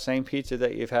order that same pizza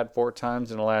that you've had 4 times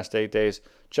in the last 8 days.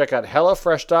 Check out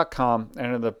HelloFresh.com,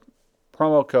 enter the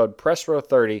promo code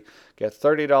PRESSROW30, get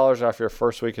 $30 off your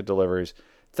first week of deliveries.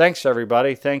 Thanks,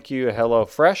 everybody. Thank you,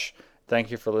 HelloFresh.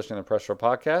 Thank you for listening to the Press Row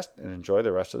Podcast, and enjoy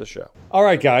the rest of the show. All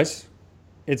right, guys.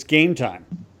 It's game time.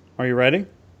 Are you ready?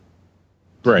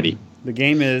 Ready. The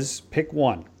game is pick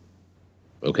 1.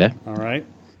 Okay. All right.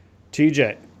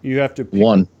 TJ, you have to pick.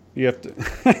 1. You have to.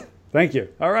 Thank you.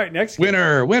 All right, next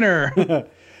game. Winner.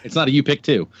 It's not a you pick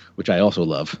 2, which I also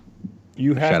love.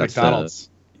 You have Shout out McDonald's.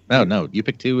 No. You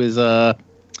pick 2 is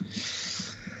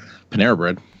Panera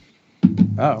Bread.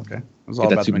 Oh, okay. It was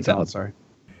all about the McDonald's. Sorry.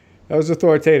 That was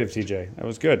authoritative, TJ. That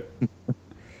was good.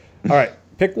 All right.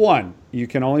 Pick 1. You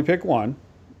can only pick 1.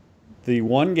 The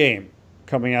one game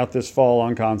coming out this fall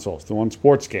on consoles. The one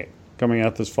sports game coming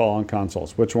out this fall on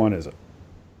consoles. Which one is it?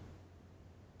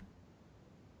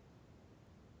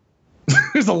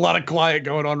 There's a lot of quiet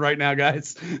going on right now,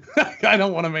 guys. I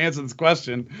don't want to answer this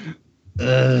question.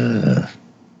 I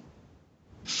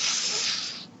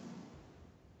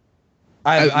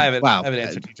have an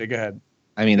answer, TJ. Go ahead.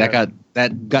 I mean,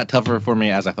 that got tougher for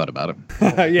me as I thought about it.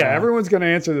 Yeah, everyone's going to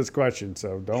answer this question,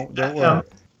 so don't worry.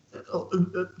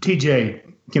 TJ,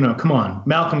 come on,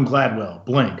 Malcolm Gladwell,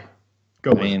 Blink.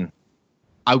 Go. Here's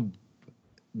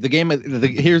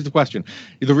the question.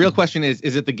 The real question is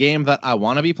it the game that I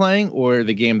want to be playing or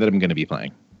the game that I'm going to be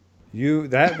playing?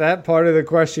 That part of the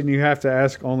question you have to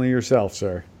ask only yourself,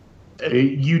 sir.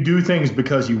 You do things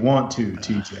because you want to,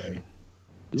 TJ.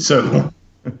 So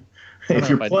if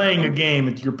you're playing a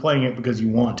game, you're playing it because you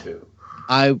want to.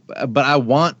 But I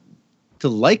want to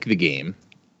like the game,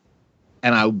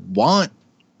 and I want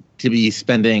to be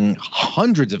spending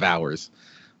hundreds of hours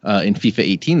in FIFA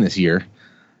 18 this year.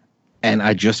 And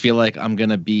I just feel like I'm going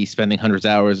to be spending hundreds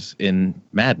of hours in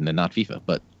Madden and not FIFA.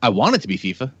 But I want it to be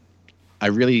FIFA. I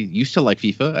really used to like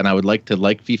FIFA, and I would like to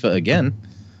like FIFA again.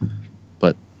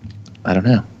 But I don't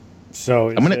know. So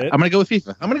I'm gonna go with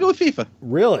FIFA. I'm gonna go with FIFA.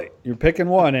 Really? You're picking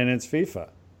one, and it's FIFA.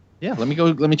 Yeah. Let me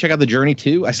check out the Journey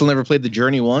 2. I still never played the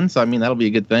Journey 1, so I mean that'll be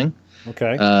a good thing.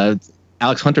 Okay.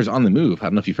 Alex Hunter's on the move. I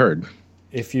don't know if you've heard.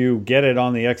 If you get it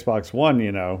on the Xbox One,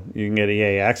 you can get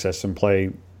EA access and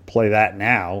play that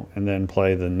now, and then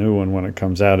play the new one when it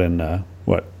comes out in a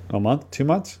month, 2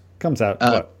 months? Comes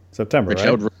out September, Rich,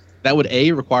 right? That would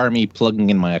require me plugging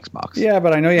in my Xbox. Yeah,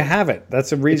 but I know you have it.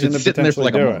 That's a reason to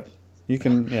potentially do it. You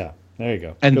can, yeah. There you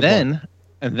go. And then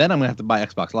I'm gonna have to buy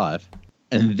Xbox Live,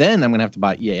 and then I'm gonna have to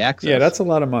buy EA access. Yeah, that's a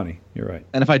lot of money. You're right.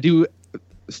 And if I do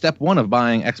step 1 of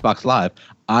buying Xbox Live,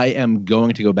 I am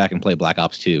going to go back and play Black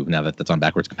Ops 2 now that that's on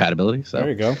backwards compatibility. So there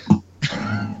you go.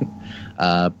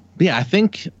 But yeah, I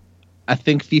think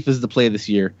FIFA's the play this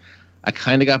year. I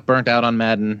kind of got burnt out on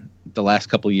Madden the last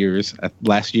couple years.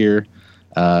 Last year,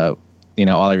 all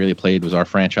I really played was our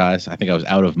franchise. I think I was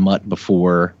out of MUT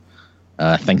before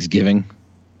Thanksgiving,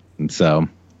 and so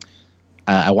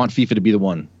I want FIFA to be the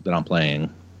one that I'm playing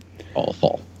all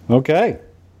fall. Okay,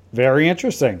 very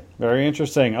interesting. Very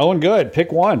interesting. Owen Good,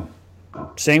 pick one.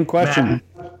 Same question.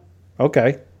 Madden.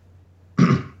 Okay.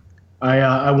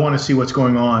 I want to see what's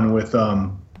going on with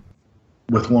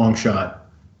Longshot.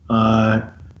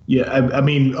 I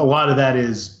mean, a lot of that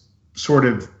is sort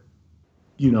of,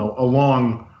 a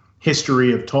long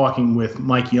history of talking with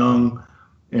Mike Young,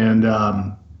 and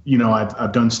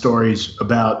I've done stories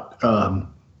about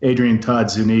Adrian Todd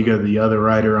Zuniga, the other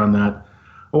writer on that.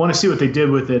 I want to see what they did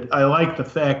with it. I like the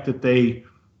fact that they,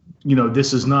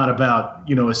 this is not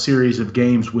about a series of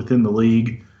games within the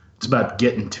league. It's about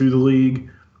getting to the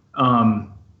league.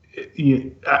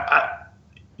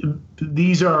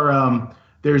 These are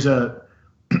there's a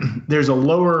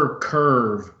lower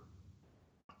curve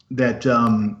that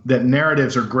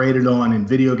narratives are graded on in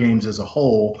video games as a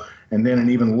whole, and then an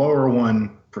even lower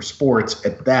one for sports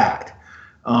at that.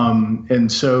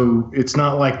 And so it's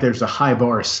not like there's a high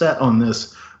bar set on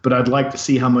this, but I'd like to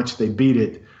see how much they beat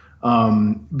it,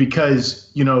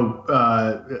 because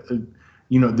the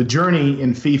journey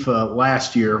in FIFA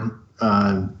last year,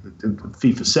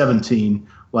 FIFA 17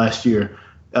 last year,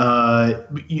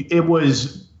 it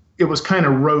was kind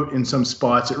of rote in some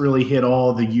spots. It really hit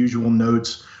all the usual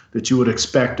notes that you would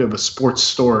expect of a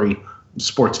sports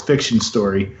fiction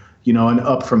story, an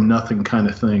up from nothing kind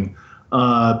of thing.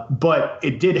 But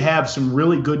it did have some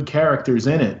really good characters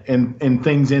in it and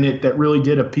things in it that really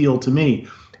did appeal to me.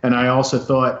 And I also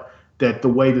thought that the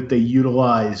way that they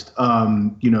utilized,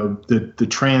 the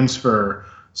transfer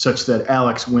such that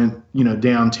Alex went,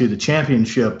 down to the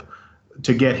championship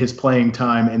to get his playing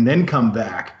time and then come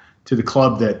back to the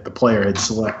club that the player had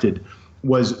selected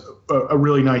was a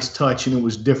really nice touch. And it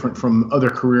was different from other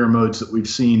career modes that we've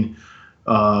seen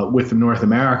with the North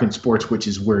American sports, which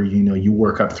is where, you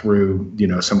work up through,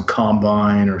 some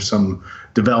combine or some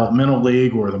developmental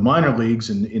league or the minor leagues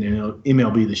in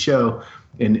MLB The Show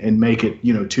and make it,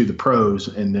 to the pros.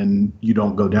 And then you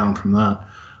don't go down from that.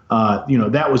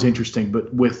 That was interesting.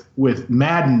 But with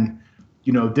Madden,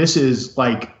 this is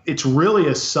it's really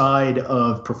a side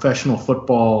of professional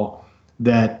football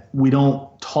that we don't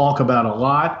talk about a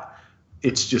lot.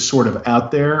 It's just sort of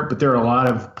out there, but there are a lot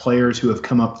of players who have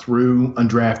come up through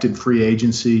undrafted free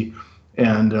agency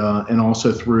and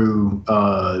also through,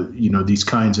 these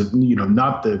kinds of,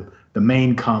 not the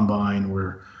main combine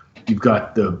where you've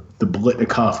got the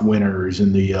Blitnikoff winners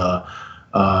and the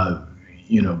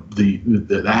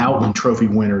Outland Trophy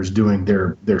winners doing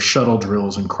their shuttle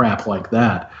drills and crap like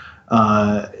that.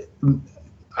 I'm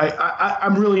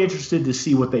really interested to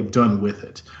see what they've done with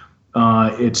it.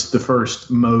 It's the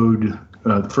first mode,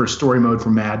 the first story mode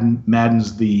for Madden.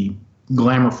 Madden's the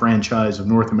glamour franchise of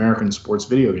North American sports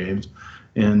video games.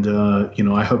 And,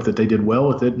 I hope that they did well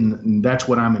with it. And that's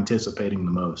what I'm anticipating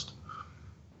the most.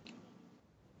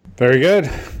 Very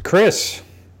good. Chris,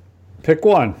 pick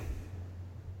one.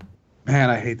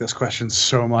 Man, I hate this question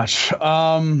so much.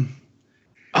 I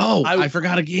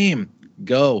forgot a game.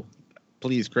 Go,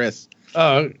 please, Chris.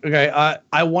 Oh, okay.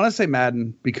 I want to say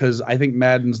Madden because I think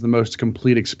Madden's the most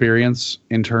complete experience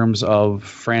in terms of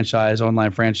franchise,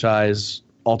 online franchise,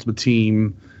 Ultimate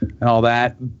Team, and all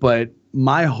that. But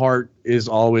my heart is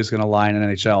always going to lie in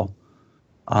NHL.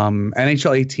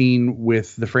 NHL 18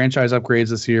 with the franchise upgrades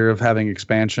this year of having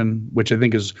expansion, which I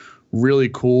think is really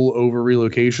cool over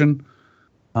relocation.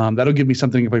 That'll give me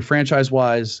something to play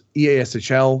franchise-wise. EA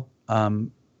SHL,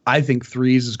 I think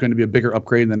threes is going to be a bigger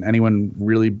upgrade than anyone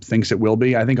really thinks it will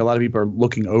be. I think a lot of people are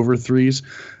looking over threes.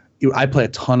 I play a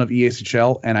ton of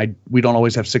ESHL, and we don't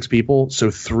always have 6 people, so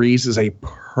threes is a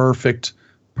perfect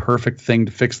thing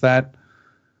to fix that.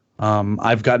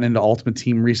 I've gotten into Ultimate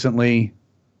Team recently.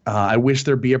 I wish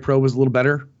their Be a Pro was a little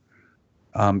better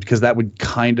because that would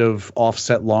kind of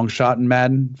offset long shot in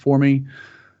Madden for me.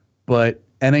 But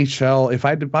NHL, if I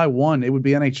had to buy one, it would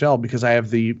be NHL because I have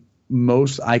the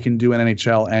most I can do in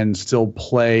NHL and still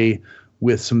play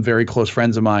with some very close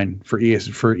friends of mine for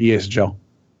ESHL.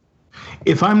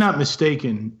 If I'm not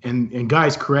mistaken, and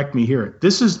guys correct me here,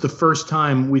 this is the first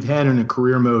time we've had in a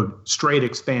career mode straight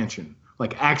expansion,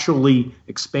 like actually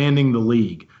expanding the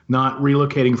league, not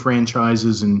relocating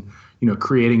franchises and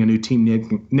creating a new team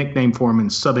nickname for them and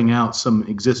subbing out some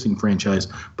existing franchise,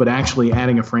 but actually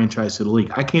adding a franchise to the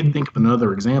league. I can't think of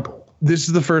another example. This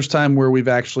is the first time where we've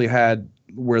actually had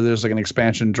where there's like an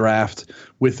expansion draft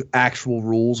with actual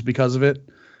rules because of it.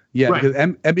 Yeah, Right. because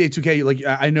NBA 2K, like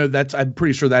I know I'm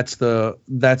pretty sure that's the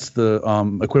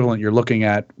equivalent you're looking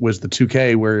at was the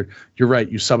 2K where you're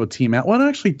right, you sub a team out. Well,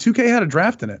 actually, 2K had a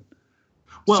draft in it.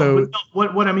 Well, So- but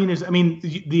no, what I mean is,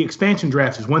 the expansion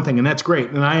draft is one thing, and that's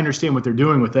great, and I understand what they're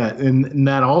doing with that, and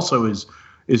that also is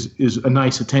a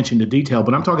nice attention to detail.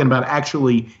 But I'm talking about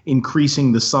actually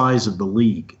increasing the size of the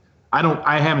league.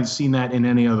 I haven't seen that in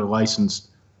any other licensed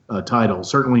title.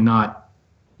 Certainly not,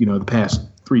 the past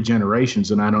 3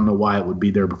 generations, and I don't know why it would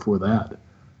be there before that.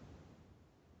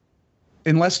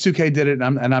 Unless 2K did it,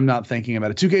 and I'm not thinking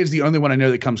about it. 2K is the only one I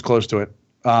know that comes close to it.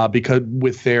 Because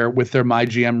with their My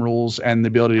GM rules and the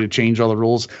ability to change all the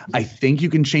rules, I think you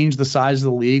can change the size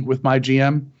of the league with My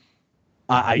GM.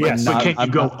 Yes, but can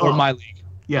you go or up? My League?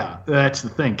 Yeah, that's the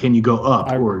thing. Can you go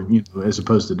up or as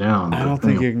opposed to down? I don't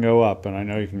think you can go up, and I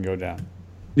know you can go down.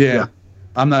 Yeah.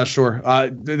 I'm not sure.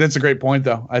 That's a great point,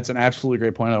 though. That's an absolutely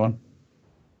great point, that one.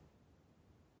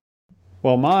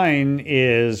 Well, mine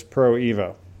is Pro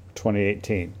Evo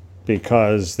 2018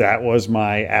 because that was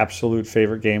my absolute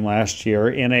favorite game last year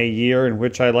in a year in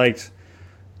which I liked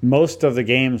most of the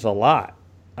games a lot.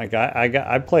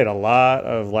 I played a lot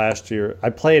of last year. I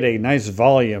played a nice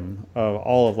volume of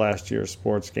all of last year's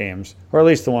sports games, or at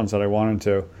least the ones that I wanted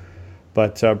to.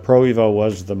 But Pro Evo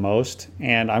was the most,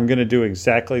 and I'm going to do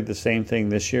exactly the same thing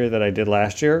this year that I did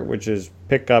last year, which is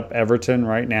pick up Everton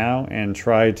right now and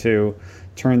try to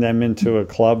turn them into a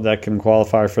club that can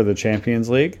qualify for the Champions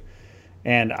League.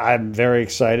 And I'm very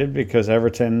excited because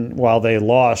Everton, while they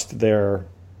lost their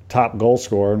top goal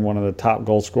scorer and one of the top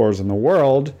goal scorers in the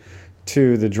world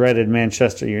to the dreaded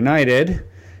Manchester United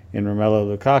in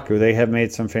Romelu Lukaku, they have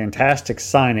made some fantastic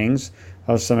signings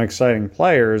of some exciting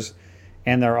players.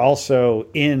 And they're also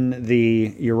in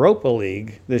the Europa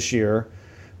League this year,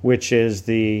 which is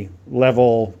the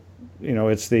level,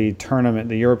 it's the tournament,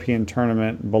 the European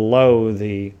tournament below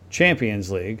the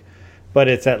Champions League. But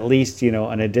it's at least,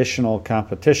 an additional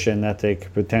competition that they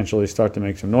could potentially start to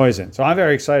make some noise in. So I'm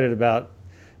very excited about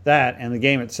that. And the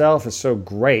game itself is so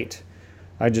great.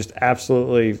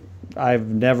 I've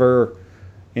never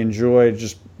enjoyed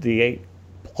just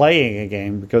playing a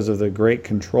game because of the great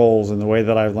controls and the way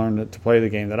that I've learned to play the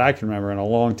game that I can remember in a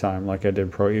long time, like I did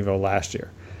Pro Evo last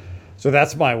year. So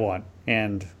that's my one.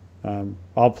 And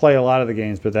I'll play a lot of the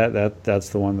games, but that's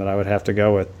the one that I would have to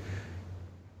go with.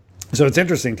 So it's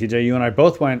interesting, TJ, you and I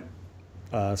both went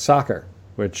soccer,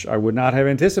 which I would not have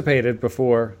anticipated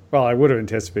before. Well, I would have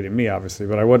anticipated me, obviously,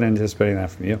 but I wasn't anticipating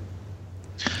that from you.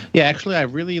 Yeah, actually, I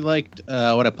really liked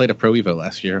what I played at Pro Evo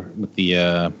last year with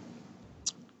the,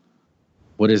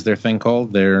 what is their thing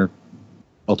called? Their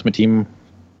Ultimate Team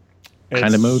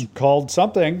kind of mode? It's called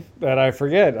something that I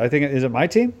forget. I think, is it My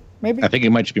Team, maybe? I think it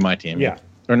might just be My Team. Yeah.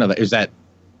 Or no, is that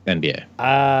NBA?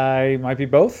 I might be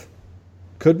both.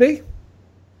 Could be.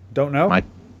 Don't know.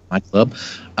 My club.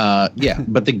 Yeah,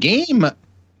 but the game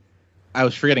I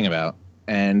was forgetting about,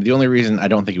 and the only reason I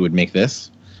don't think it would make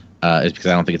this is because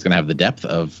I don't think it's going to have the depth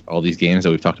of all these games that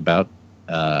we've talked about,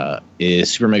 is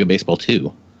Super Mega Baseball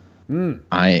 2.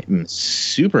 I am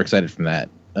super excited from that.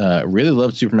 Really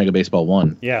loved Super Mega Baseball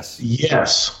 1.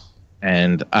 Yes.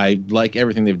 And I like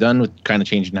everything they've done with kind of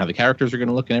changing how the characters are going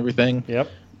to look and everything. Yep.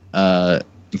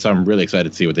 So I'm really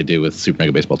excited to see what they do with Super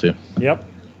Mega Baseball 2. Yep.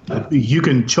 You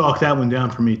can chalk that one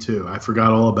down for me too. I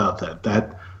forgot all about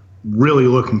that. Really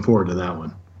looking forward to that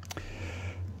one.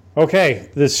 Okay,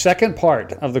 the second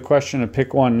part of the question of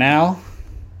pick one now.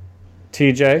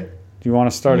 TJ, do you want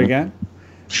to start again?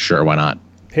 Sure, why not?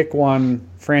 Pick one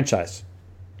franchise.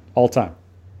 All time.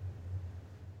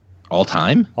 All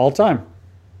time? All time.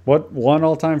 What one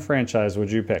all-time franchise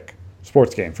would you pick?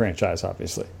 Sports game franchise,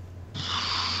 obviously.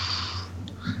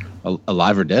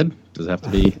 Alive or dead? Does it have to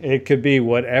be? It could be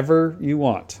whatever you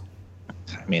want.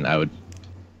 I mean, I would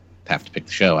have to pick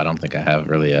the show. I don't think I have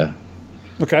really a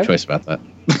choice about that.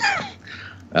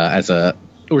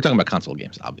 We're talking about console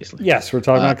games, obviously. Yes, we're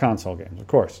talking about console games, of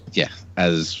course. Yeah,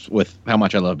 as with how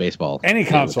much I love baseball. Any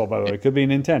console, by the way, it could be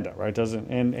Nintendo, right? Doesn't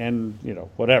and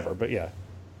whatever, but yeah.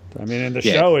 I mean, and the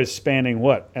show is spanning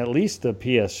what? At least the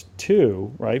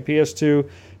PS2, right? PS2,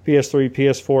 PS3,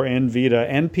 PS4, and Vita,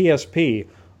 and PSP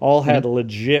all had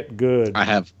legit good. I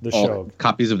have the show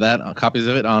copies of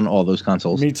it on all those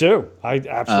consoles. Me too. I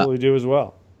absolutely do as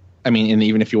well. I mean, and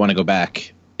even if you want to go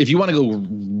back, if you want to go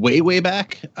way, way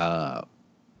back, I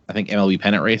think MLB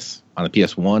Pennant Race on the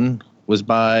PS1 was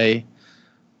by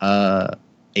a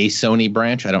Sony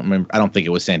branch. I don't remember. I don't think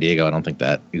it was San Diego. I don't think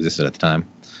that existed at the time.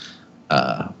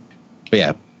 But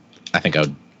yeah, I think I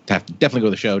would have to definitely go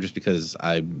to the show just because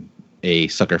I'm a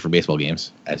sucker for baseball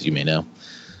games, as you may know.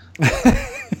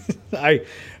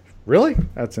 Really?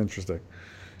 That's interesting.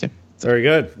 Yeah. Very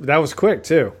good. That was quick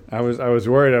too. I was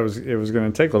worried it was going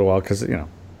to take a little while because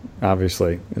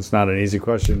obviously it's not an easy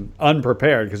question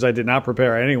unprepared because I did not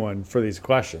prepare anyone for these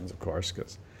questions, of course.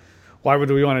 Because why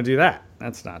would we want to do that?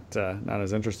 That's not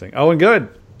as interesting. Oh, and good.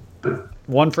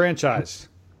 One franchise.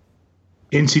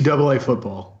 NCAA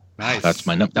football. Nice. That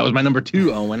was my number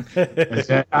 2, Owen.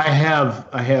 I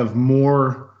have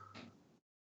more,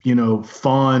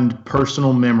 fond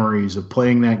personal memories of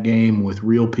playing that game with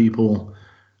real people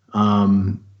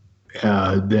than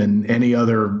any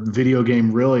other video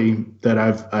game really that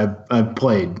I've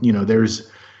played.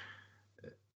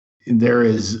 There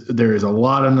is a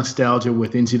lot of nostalgia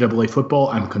with NCAA football.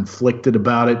 I'm conflicted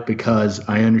about it because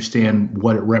I understand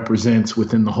what it represents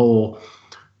within the whole,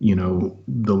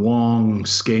 the long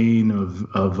skein of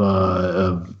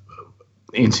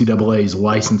NCAA's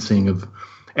licensing of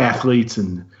athletes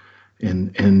and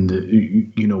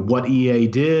what EA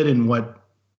did and what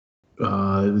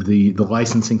the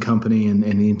licensing company and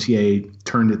the NCAA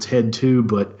turned its head to.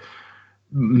 But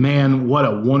man, what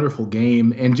a wonderful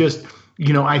game. And just,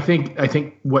 I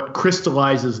think what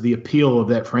crystallizes the appeal of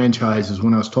that franchise is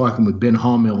when I was talking with Ben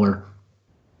Hallmiller,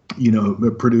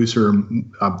 a producer,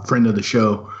 a friend of the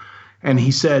show, and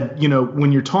he said,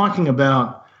 when you're talking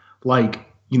about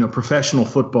professional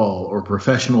football or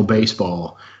professional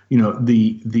baseball,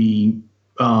 the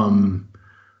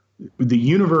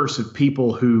universe of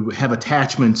people who have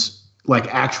attachments, like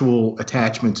actual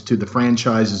attachments to the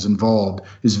franchises involved,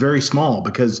 is very small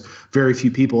because very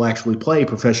few people actually play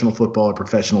professional football or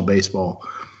professional baseball.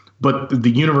 But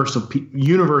the universe of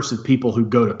people who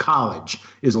go to college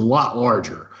is a lot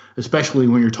larger, especially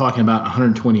when you're talking about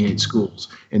 128 schools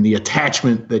and the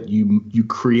attachment that you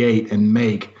create and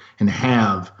make and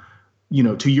have,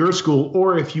 to your school,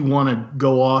 or if you want to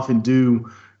go off and do,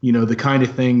 the kind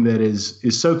of thing that is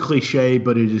so cliche,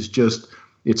 but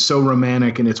it's so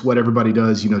romantic and it's what everybody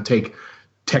does, take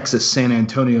Texas San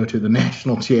Antonio to the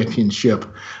national championship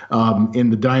in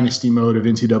the dynasty mode of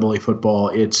NCAA football.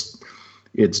 It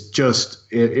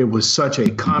was such a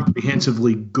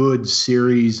comprehensively good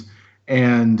series.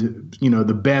 And,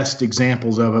 the best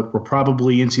examples of it were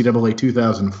probably NCAA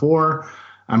 2004.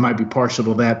 I might be partial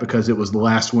to that because it was the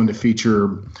last one to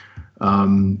feature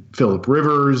Phillip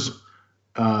Rivers.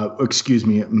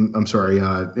 NC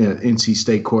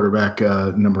State quarterback,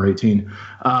 number 18.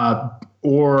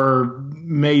 Or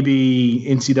maybe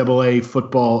NCAA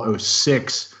football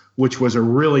 06, which was a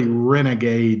really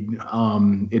renegade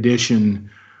edition.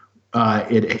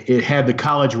 It had the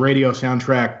college radio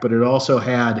soundtrack, but it also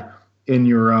had in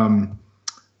your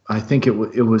I think it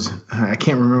was I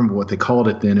can't remember what they called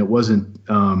it then. It wasn't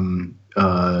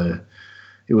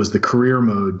it was the career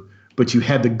mode, but you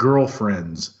had the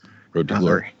girlfriends. Road to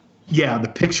Glory. Yeah, the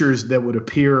pictures that would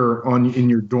appear on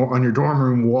your dorm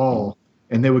room wall,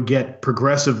 and they would get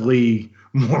progressively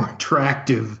more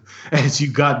attractive as you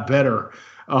got better.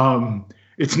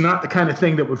 It's not the kind of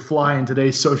thing that would fly in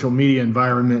today's social media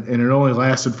environment, and it only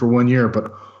lasted for 1 year.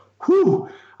 But whew,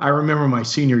 I remember my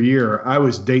senior year, I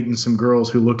was dating some girls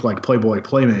who looked like Playboy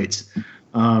Playmates,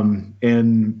 and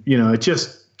it's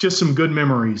just some good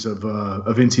memories of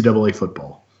NCAA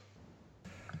football.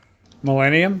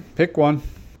 Millennium, pick one.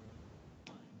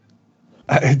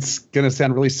 It's going to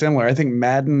sound really similar. I think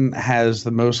Madden has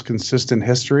the most consistent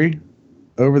history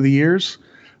over the years,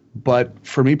 but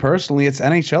for me personally, it's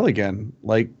NHL again.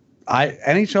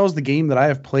 NHL is the game that I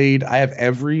have played. I have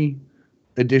every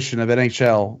edition of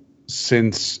NHL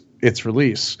since its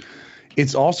release.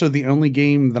 It's also the only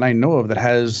game that I know of that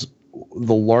has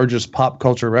the largest pop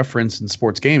culture reference in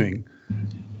sports gaming.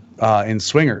 In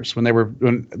Swingers, when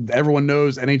everyone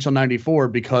knows NHL 94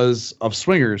 because of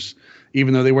Swingers,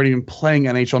 even though they weren't even playing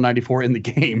NHL 94 in the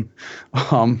game.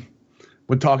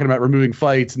 When talking about removing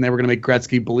fights and they were going to make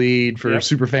Gretzky bleed for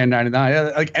Superfan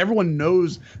 99, like everyone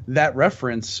knows that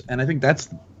reference, and I think that's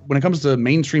when it comes to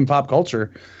mainstream pop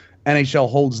culture,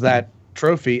 NHL holds that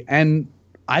trophy, and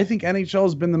I think NHL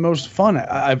has been the most fun.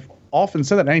 I've often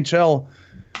said that NHL,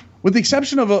 with the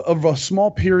exception of a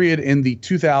small period in the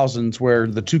 2000s where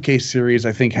the 2K series,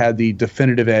 I think, had the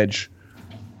definitive edge,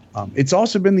 it's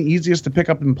also been the easiest to pick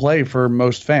up and play for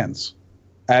most fans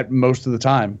at most of the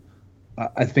time.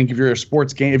 I think if you're a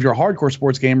hardcore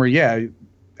sports gamer,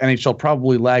 NHL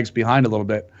probably lags behind a little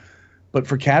bit. But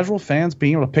for casual fans,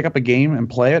 being able to pick up a game and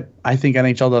play it, I think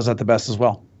NHL does that the best as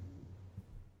well.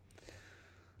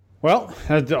 Well,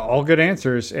 that's all good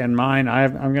answers, and mine,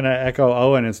 I'm going to echo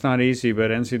Owen. It's not easy, but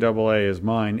NCAA is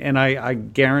mine. And I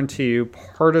guarantee you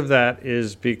part of that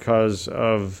is because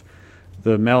of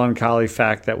the melancholy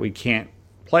fact that we can't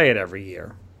play it every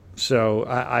year. So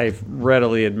I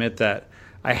readily admit that.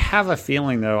 I have a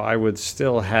feeling, though, I would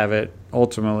still have it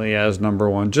ultimately as number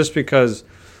one, just because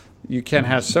you can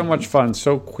have so much fun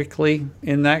so quickly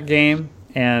in that game,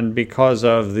 and because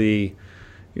of the,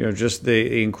 just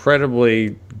the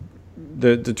incredibly,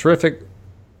 the terrific,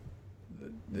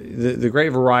 the great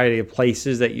variety of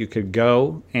places that you could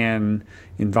go and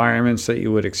environments that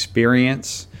you would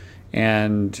experience,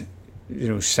 and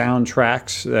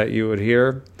soundtracks that you would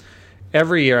hear.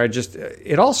 Every year,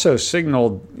 it also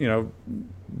signaled,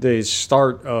 the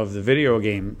start of the video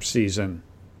game season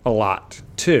a lot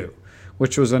too,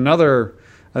 which was another,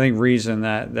 I think, reason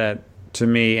that to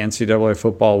me NCAA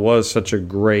football was such a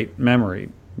great memory,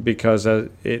 because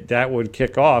that would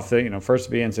kick off. First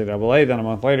it'd be NCAA, then a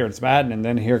month later it's Madden, and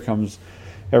then here comes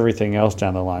everything else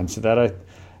down the line. So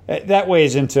that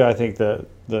weighs into, I think, the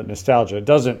nostalgia. It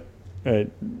doesn't.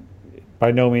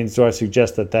 By no means do I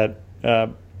suggest that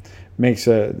makes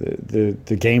the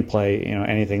gameplay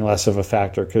anything less of a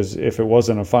factor, because if it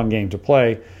wasn't a fun game to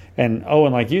play, and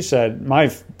like you said, my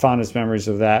fondest memories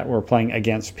of that were playing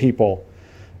against people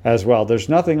as well. There's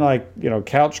nothing like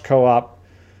couch co-op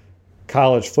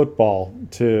college football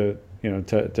to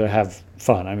have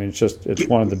fun. I mean, it's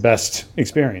one of the best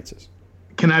experiences.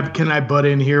 Can I butt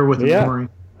in here with a memory?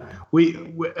 We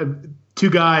two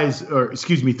guys, or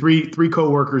excuse me, three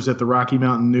co-workers at the Rocky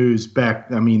Mountain News back.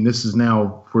 I mean, this is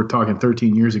now, we're talking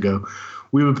 13 years ago.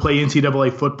 We would play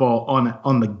NCAA football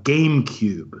on the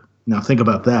GameCube. Now think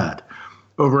about that.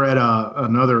 Over at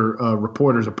another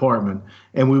reporter's apartment,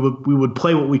 and we would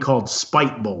play what we called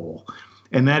Spite Bowl,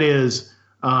 and that is,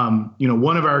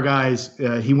 one of our guys,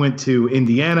 he went to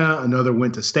Indiana, another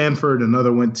went to Stanford,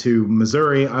 another went to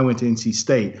Missouri. I went to NC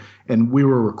State, and we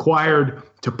were required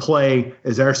to play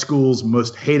as our school's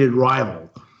most hated rival.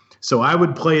 So I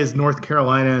would play as North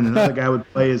Carolina, and another guy would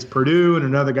play as Purdue, and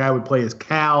another guy would play as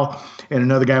Cal, and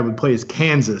another guy would play as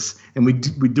Kansas, and we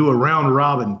do a round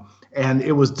robin. And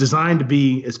it was designed to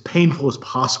be as painful as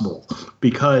possible,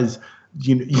 because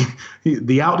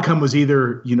the outcome was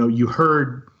either you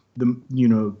heard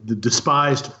the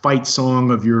despised fight song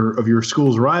of your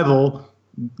school's rival,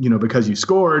 because you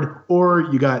scored, or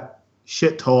you got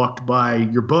shit talked by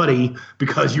your buddy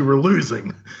because you were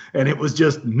losing, and it was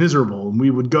just miserable. And we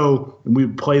would go and we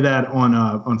would play that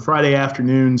on Friday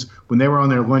afternoons when they were on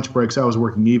their lunch breaks. I was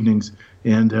working evenings,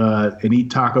 and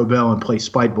eat Taco Bell and play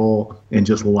Spite Bowl and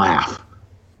just laugh.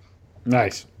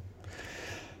 Nice.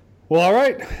 Well, all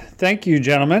right. Thank you,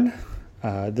 gentlemen.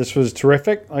 This was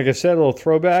terrific. Like I said, a little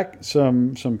throwback.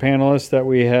 Some panelists that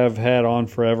we have had on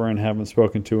forever and haven't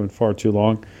spoken to in far too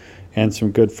long, and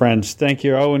some good friends. Thank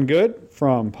you, Owen Good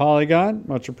from Polygon.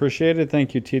 Much appreciated.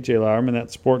 Thank you, TJ Lauerman,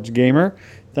 that sports gamer.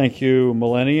 Thank you,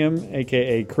 Millennium,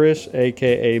 a.k.a. Chris,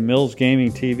 a.k.a. Mills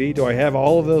Gaming TV. Do I have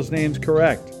all of those names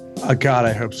correct? God,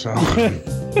 I hope so.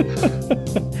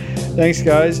 Thanks,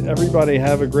 guys. Everybody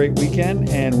have a great weekend,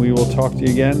 and we will talk to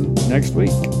you again next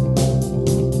week.